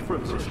free me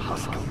from this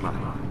husk of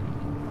mine.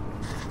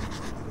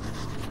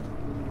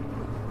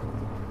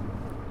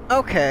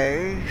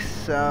 Okay,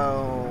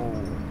 so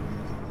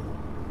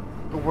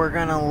we're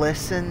gonna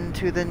listen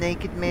to the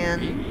naked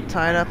man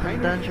tied up in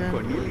the dungeon?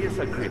 Cornelius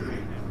Agrippa.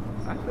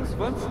 I was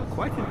once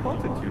quite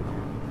important to you.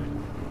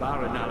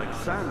 Baron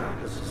Alexander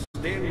has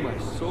sustained my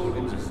soul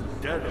in this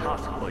dead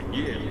husk for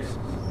years.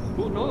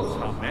 Who knows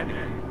how many?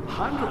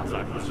 Hundreds,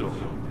 I presume.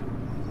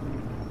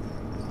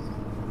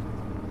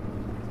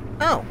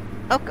 Oh,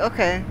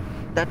 okay.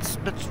 That's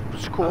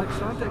cool.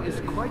 Alexander is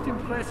quite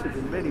impressive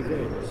in many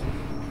ways,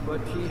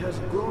 but he has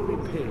grown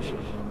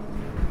impatient.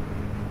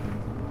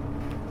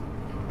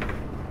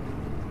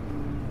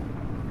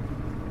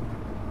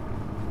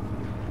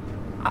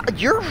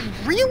 You're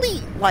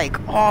really,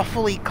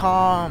 awfully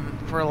calm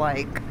for,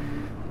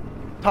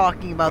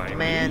 talking about the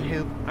man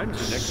who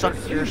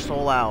sucked your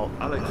soul out,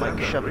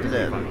 shoved it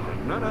in.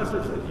 None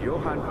other than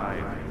Johann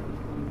Reiner.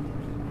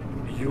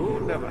 You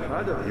never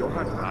heard of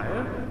Johann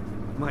Reiner?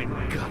 My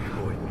God,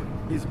 boy.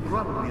 He's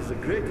probably the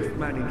greatest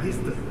man in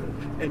history.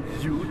 And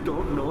you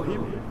don't know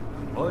him?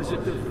 Or is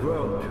it the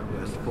world who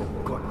has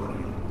forgotten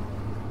him?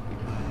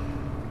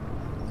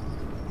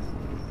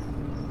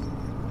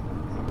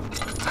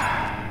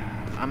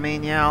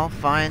 Yeah, I'll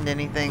find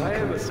anything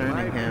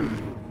concerning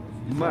him.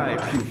 My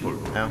pupil.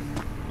 Oh.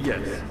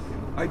 Yes,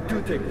 I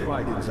do take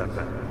pride in that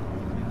fact.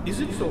 Is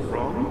it so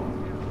wrong?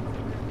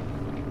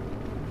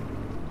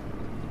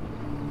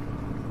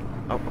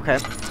 Oh, okay.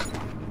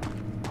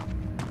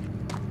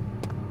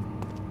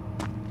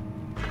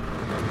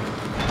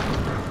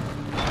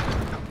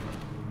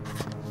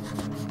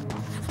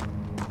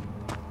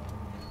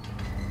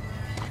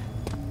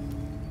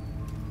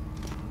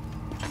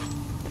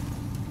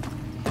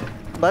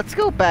 Let's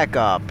go back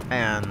up,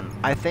 and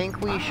I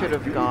think we should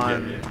have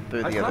gone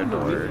through the other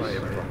doors.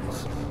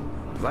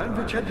 One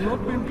which had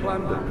not been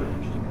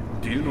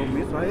plundered. Do you know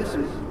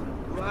Mithraism?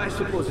 I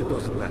suppose it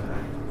doesn't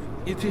matter.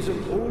 It is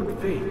an old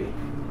faith,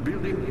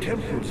 building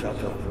temples out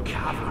of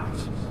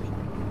caverns.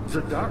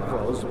 The Dark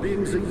Walls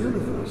being the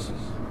universe,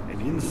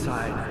 and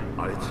inside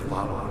are its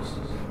followers.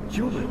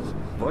 Humans,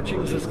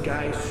 watching the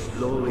sky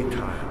slowly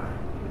turn.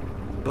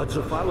 But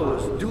the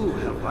followers do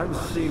have one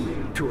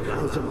thing to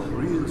allow them a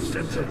real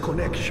sense of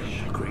connection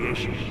to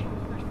creation.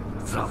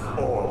 The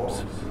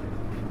orbs.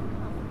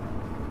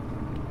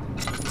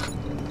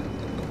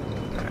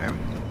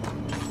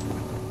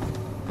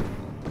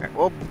 Alright,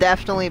 we'll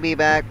definitely be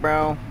back,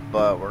 bro,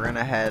 but we're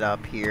gonna head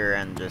up here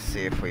and just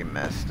see if we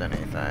missed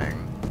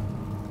anything.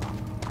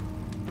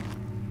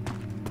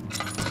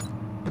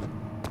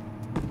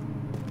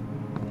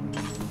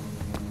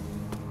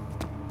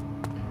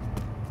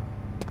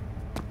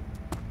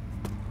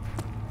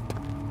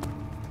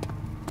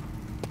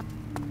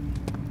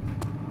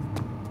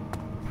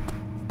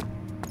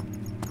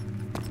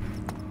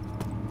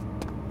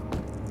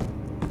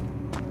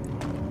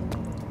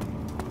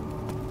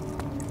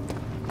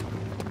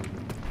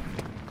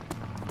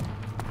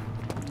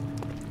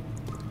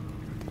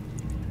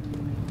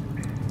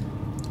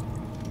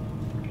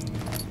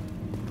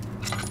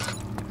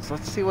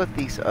 Let's see what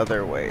these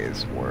other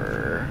ways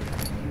were.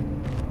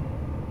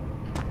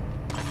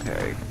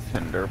 Okay,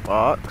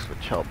 tinderbox,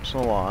 which helps a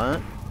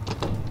lot.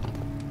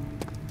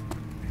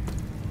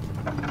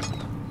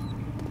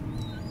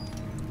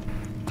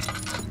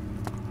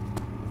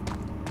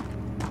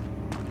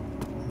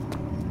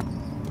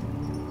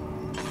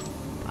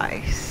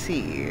 I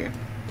see.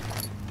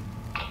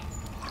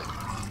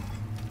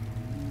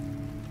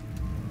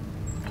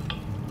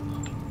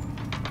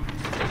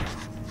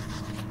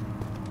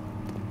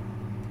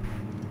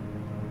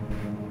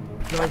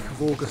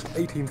 August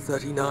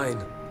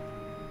 1839.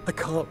 I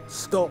can't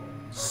stop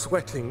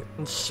sweating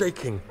and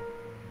shaking.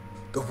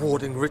 The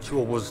warding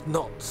ritual was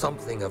not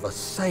something of a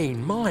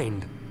sane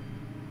mind.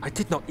 I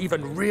did not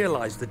even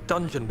realize the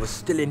dungeon was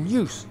still in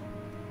use.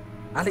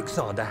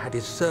 Alexander had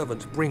his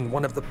servants bring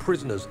one of the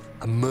prisoners,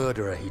 a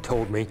murderer, he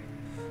told me.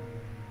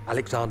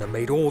 Alexander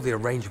made all the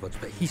arrangements,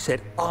 but he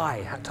said I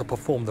had to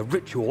perform the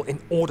ritual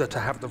in order to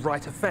have the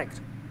right effect.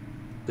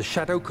 The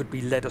shadow could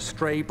be led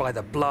astray by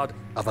the blood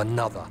of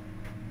another.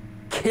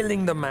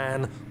 Killing the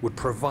man would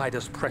provide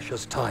us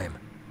precious time.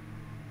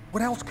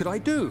 What else could I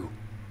do?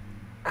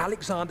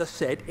 Alexander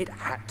said it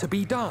had to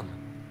be done.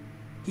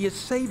 He is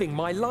saving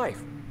my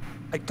life.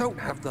 I don't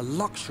have the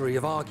luxury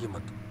of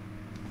argument.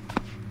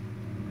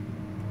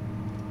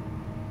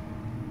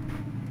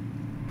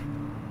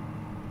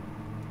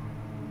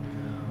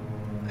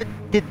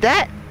 Did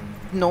that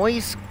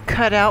noise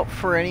cut out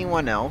for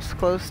anyone else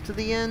close to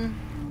the inn?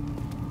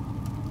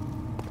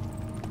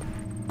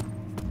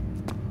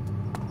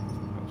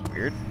 That was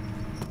weird.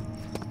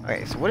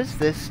 Okay, so what does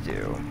this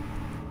do?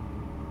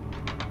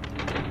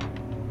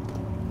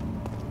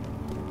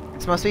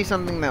 This must be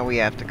something that we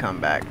have to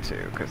come back to,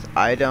 because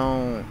I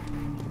don't...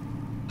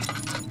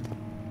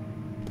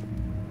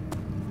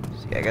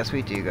 See, I guess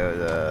we do go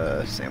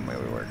the same way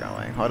we were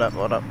going. Hold up,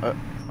 hold up.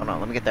 Hold on,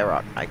 let me get that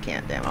rock. I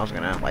can't, damn. I was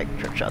gonna, like,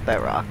 trip shot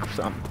that rock,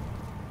 so...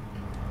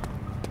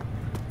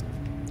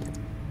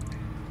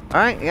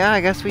 Alright, yeah, I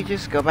guess we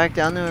just go back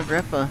down to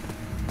Agrippa.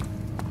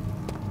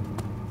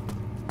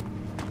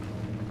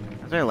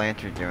 How's our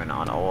lantern doing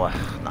on? Oh,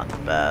 not the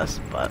best,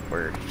 but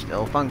we're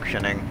still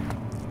functioning.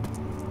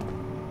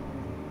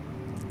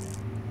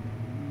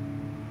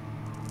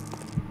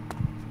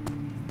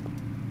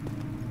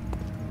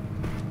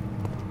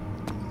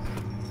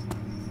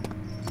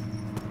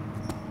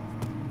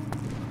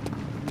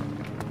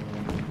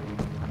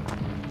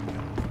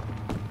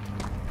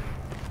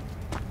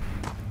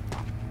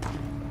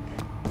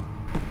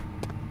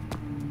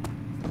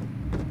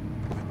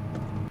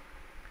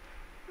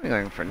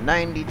 Going for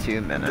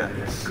 92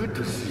 minutes. Good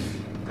to see you.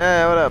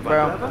 Hey, what up,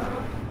 bro?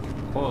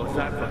 Oh,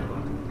 exactly.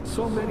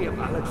 So many of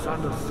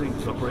Alexander's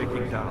things are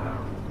breaking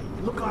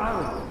down. Look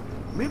around.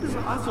 Maybe the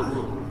other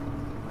room.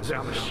 There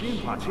are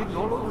machine parts hidden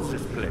all over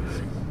this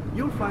place.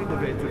 You'll find a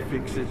way to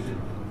fix it.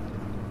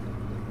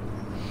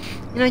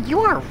 You know, you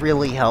are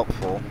really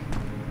helpful.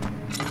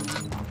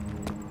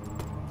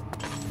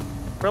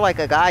 For like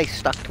a guy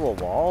stuck to a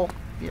wall,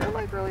 you're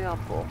like really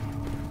helpful.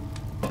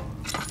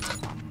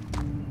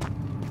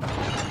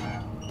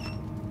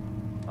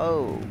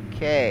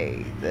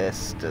 Okay,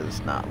 this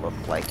does not look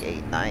like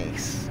a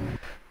nice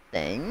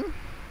thing.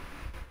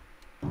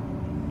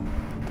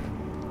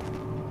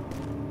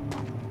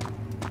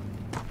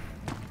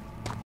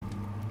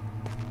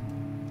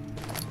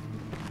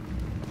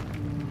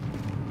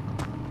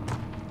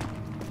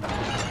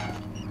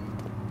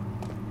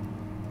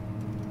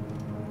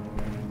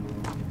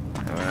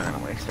 We're not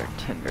gonna waste our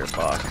tinder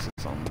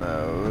boxes on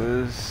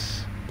those.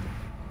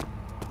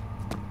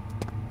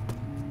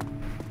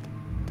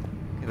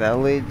 That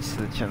leads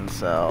to the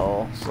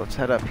chancel, so let's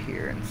head up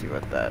here and see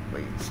what that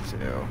leads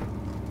to.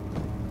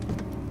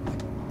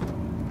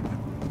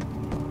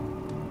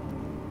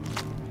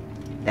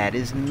 That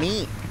is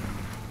neat.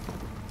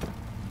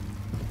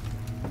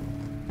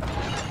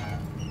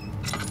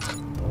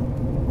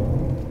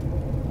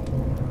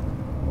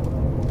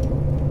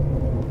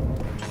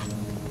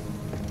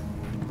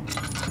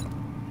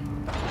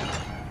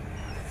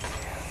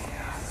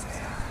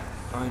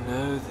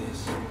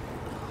 place.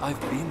 I've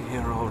been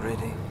here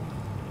already.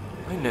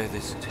 I know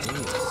this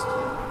taste.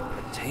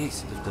 A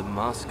taste of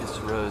Damascus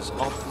rose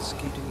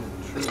obfuscating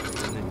the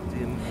truth in a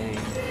dim haze.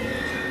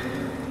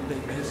 They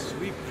may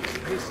sweep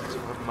the mists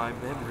from my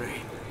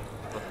memory,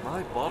 but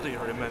my body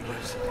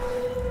remembers.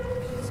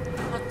 These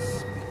cuts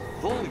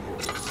speak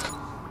volumes,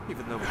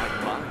 even though my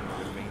mind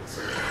remains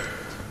silent.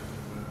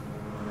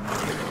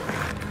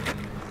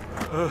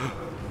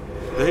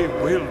 They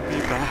will be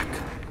back.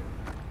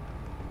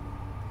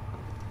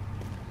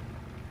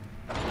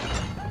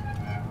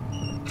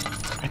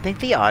 I think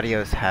the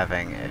audio's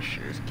having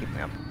issues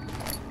keeping up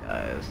with you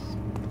guys.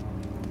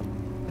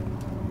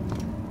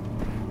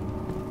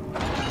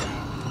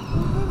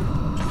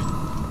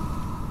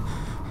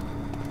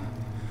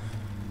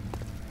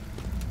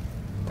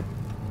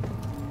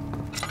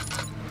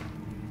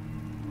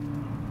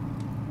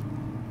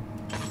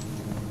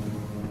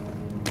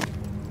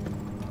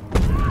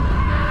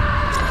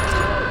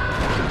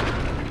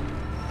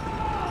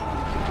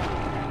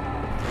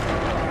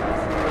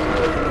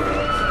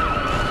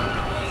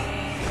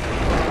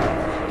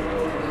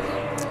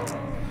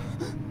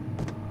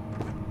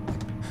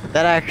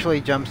 That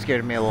actually jump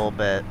scared me a little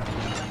bit.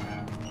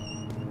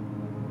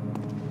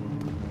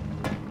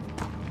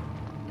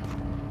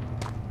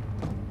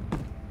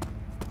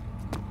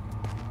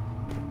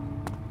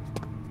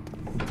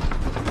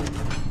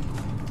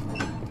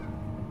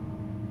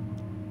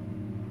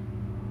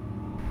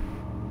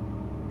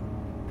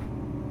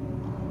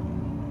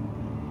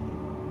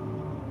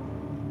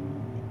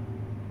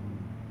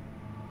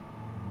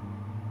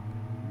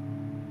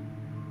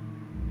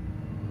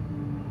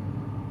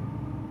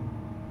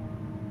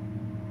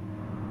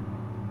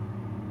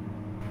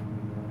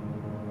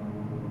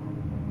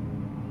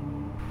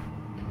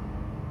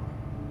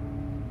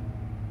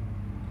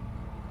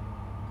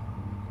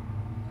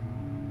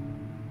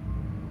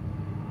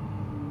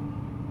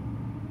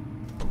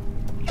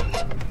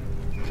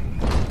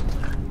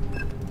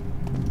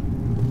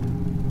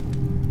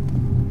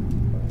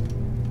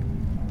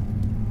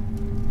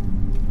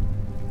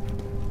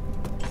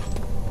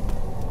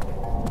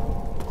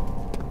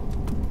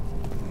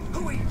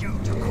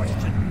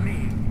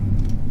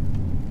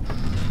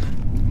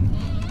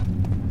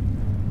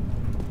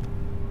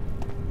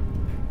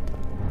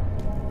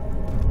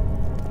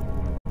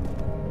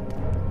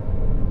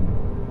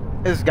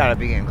 This has got to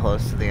be getting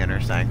close to the inner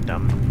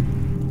sanctum.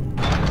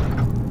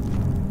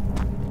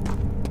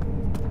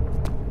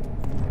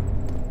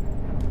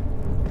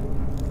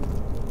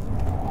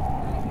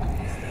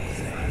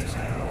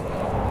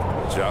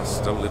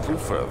 Just a little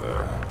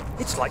further.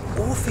 It's like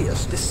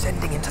Orpheus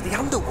descending into the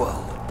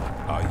underworld.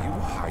 Are you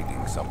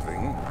hiding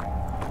something?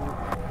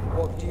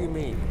 What do you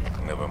mean?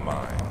 Never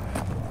mind.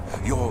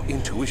 Your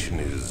intuition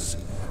is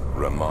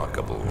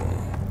remarkable.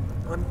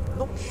 I'm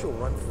not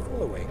sure I'm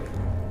following.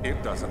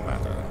 It doesn't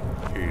matter.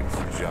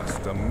 It's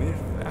just a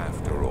myth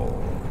after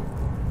all.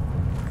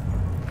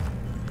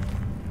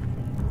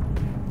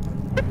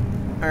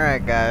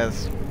 Alright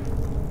guys,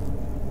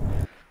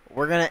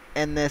 we're gonna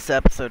end this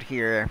episode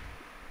here.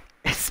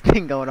 It's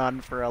been going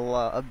on for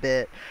a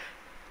bit.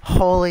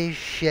 Holy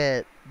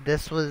shit,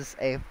 this was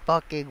a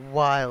fucking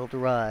wild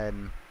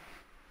run.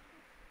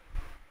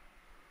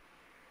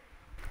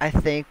 I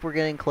think we're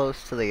getting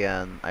close to the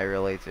end, I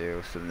really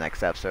do. So the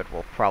next episode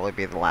will probably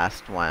be the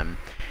last one.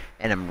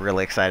 And I'm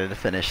really excited to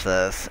finish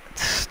this.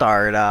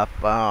 Start up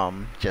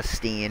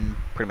Justine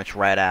pretty much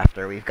right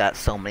after. We've got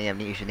so many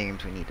Amnesia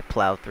names we need to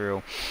plow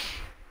through.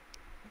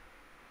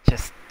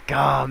 Just,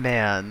 oh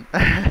man.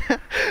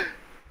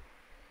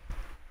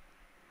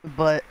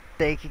 But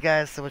thank you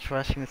guys so much for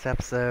watching this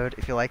episode.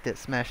 If you liked it,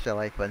 smash that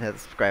like button, hit the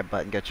subscribe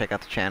button, go check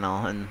out the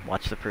channel and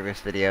watch the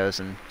previous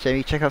videos. And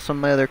maybe check out some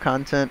of my other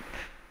content.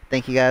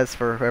 Thank you guys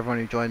for everyone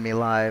who joined me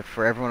live.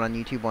 For everyone on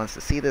YouTube who wants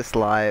to see this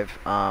live,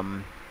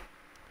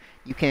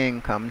 you can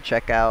come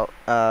check out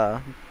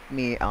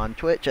me on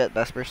Twitch at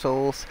Vesper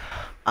Souls.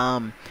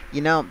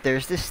 You know,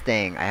 there's this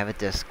thing. I have a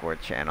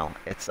Discord channel.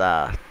 It's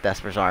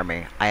Vesper's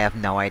Army. I have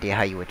no idea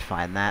how you would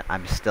find that.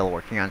 I'm still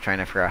working on trying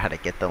to figure out how to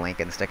get the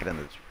link and stick it in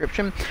the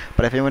description.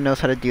 But if anyone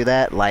knows how to do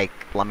that, like,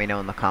 let me know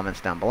in the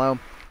comments down below,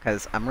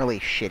 because I'm really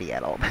shitty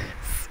at all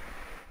this.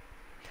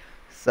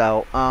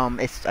 So,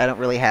 I don't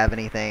really have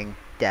anything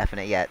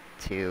definite yet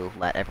to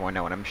let everyone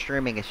know when I'm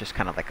streaming. It's just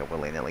kind of like a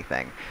willy-nilly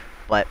thing.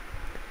 But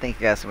thank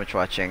you guys so much for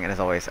watching, and as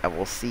always, I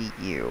will see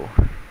you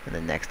in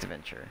the next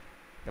adventure.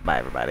 Goodbye,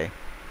 everybody.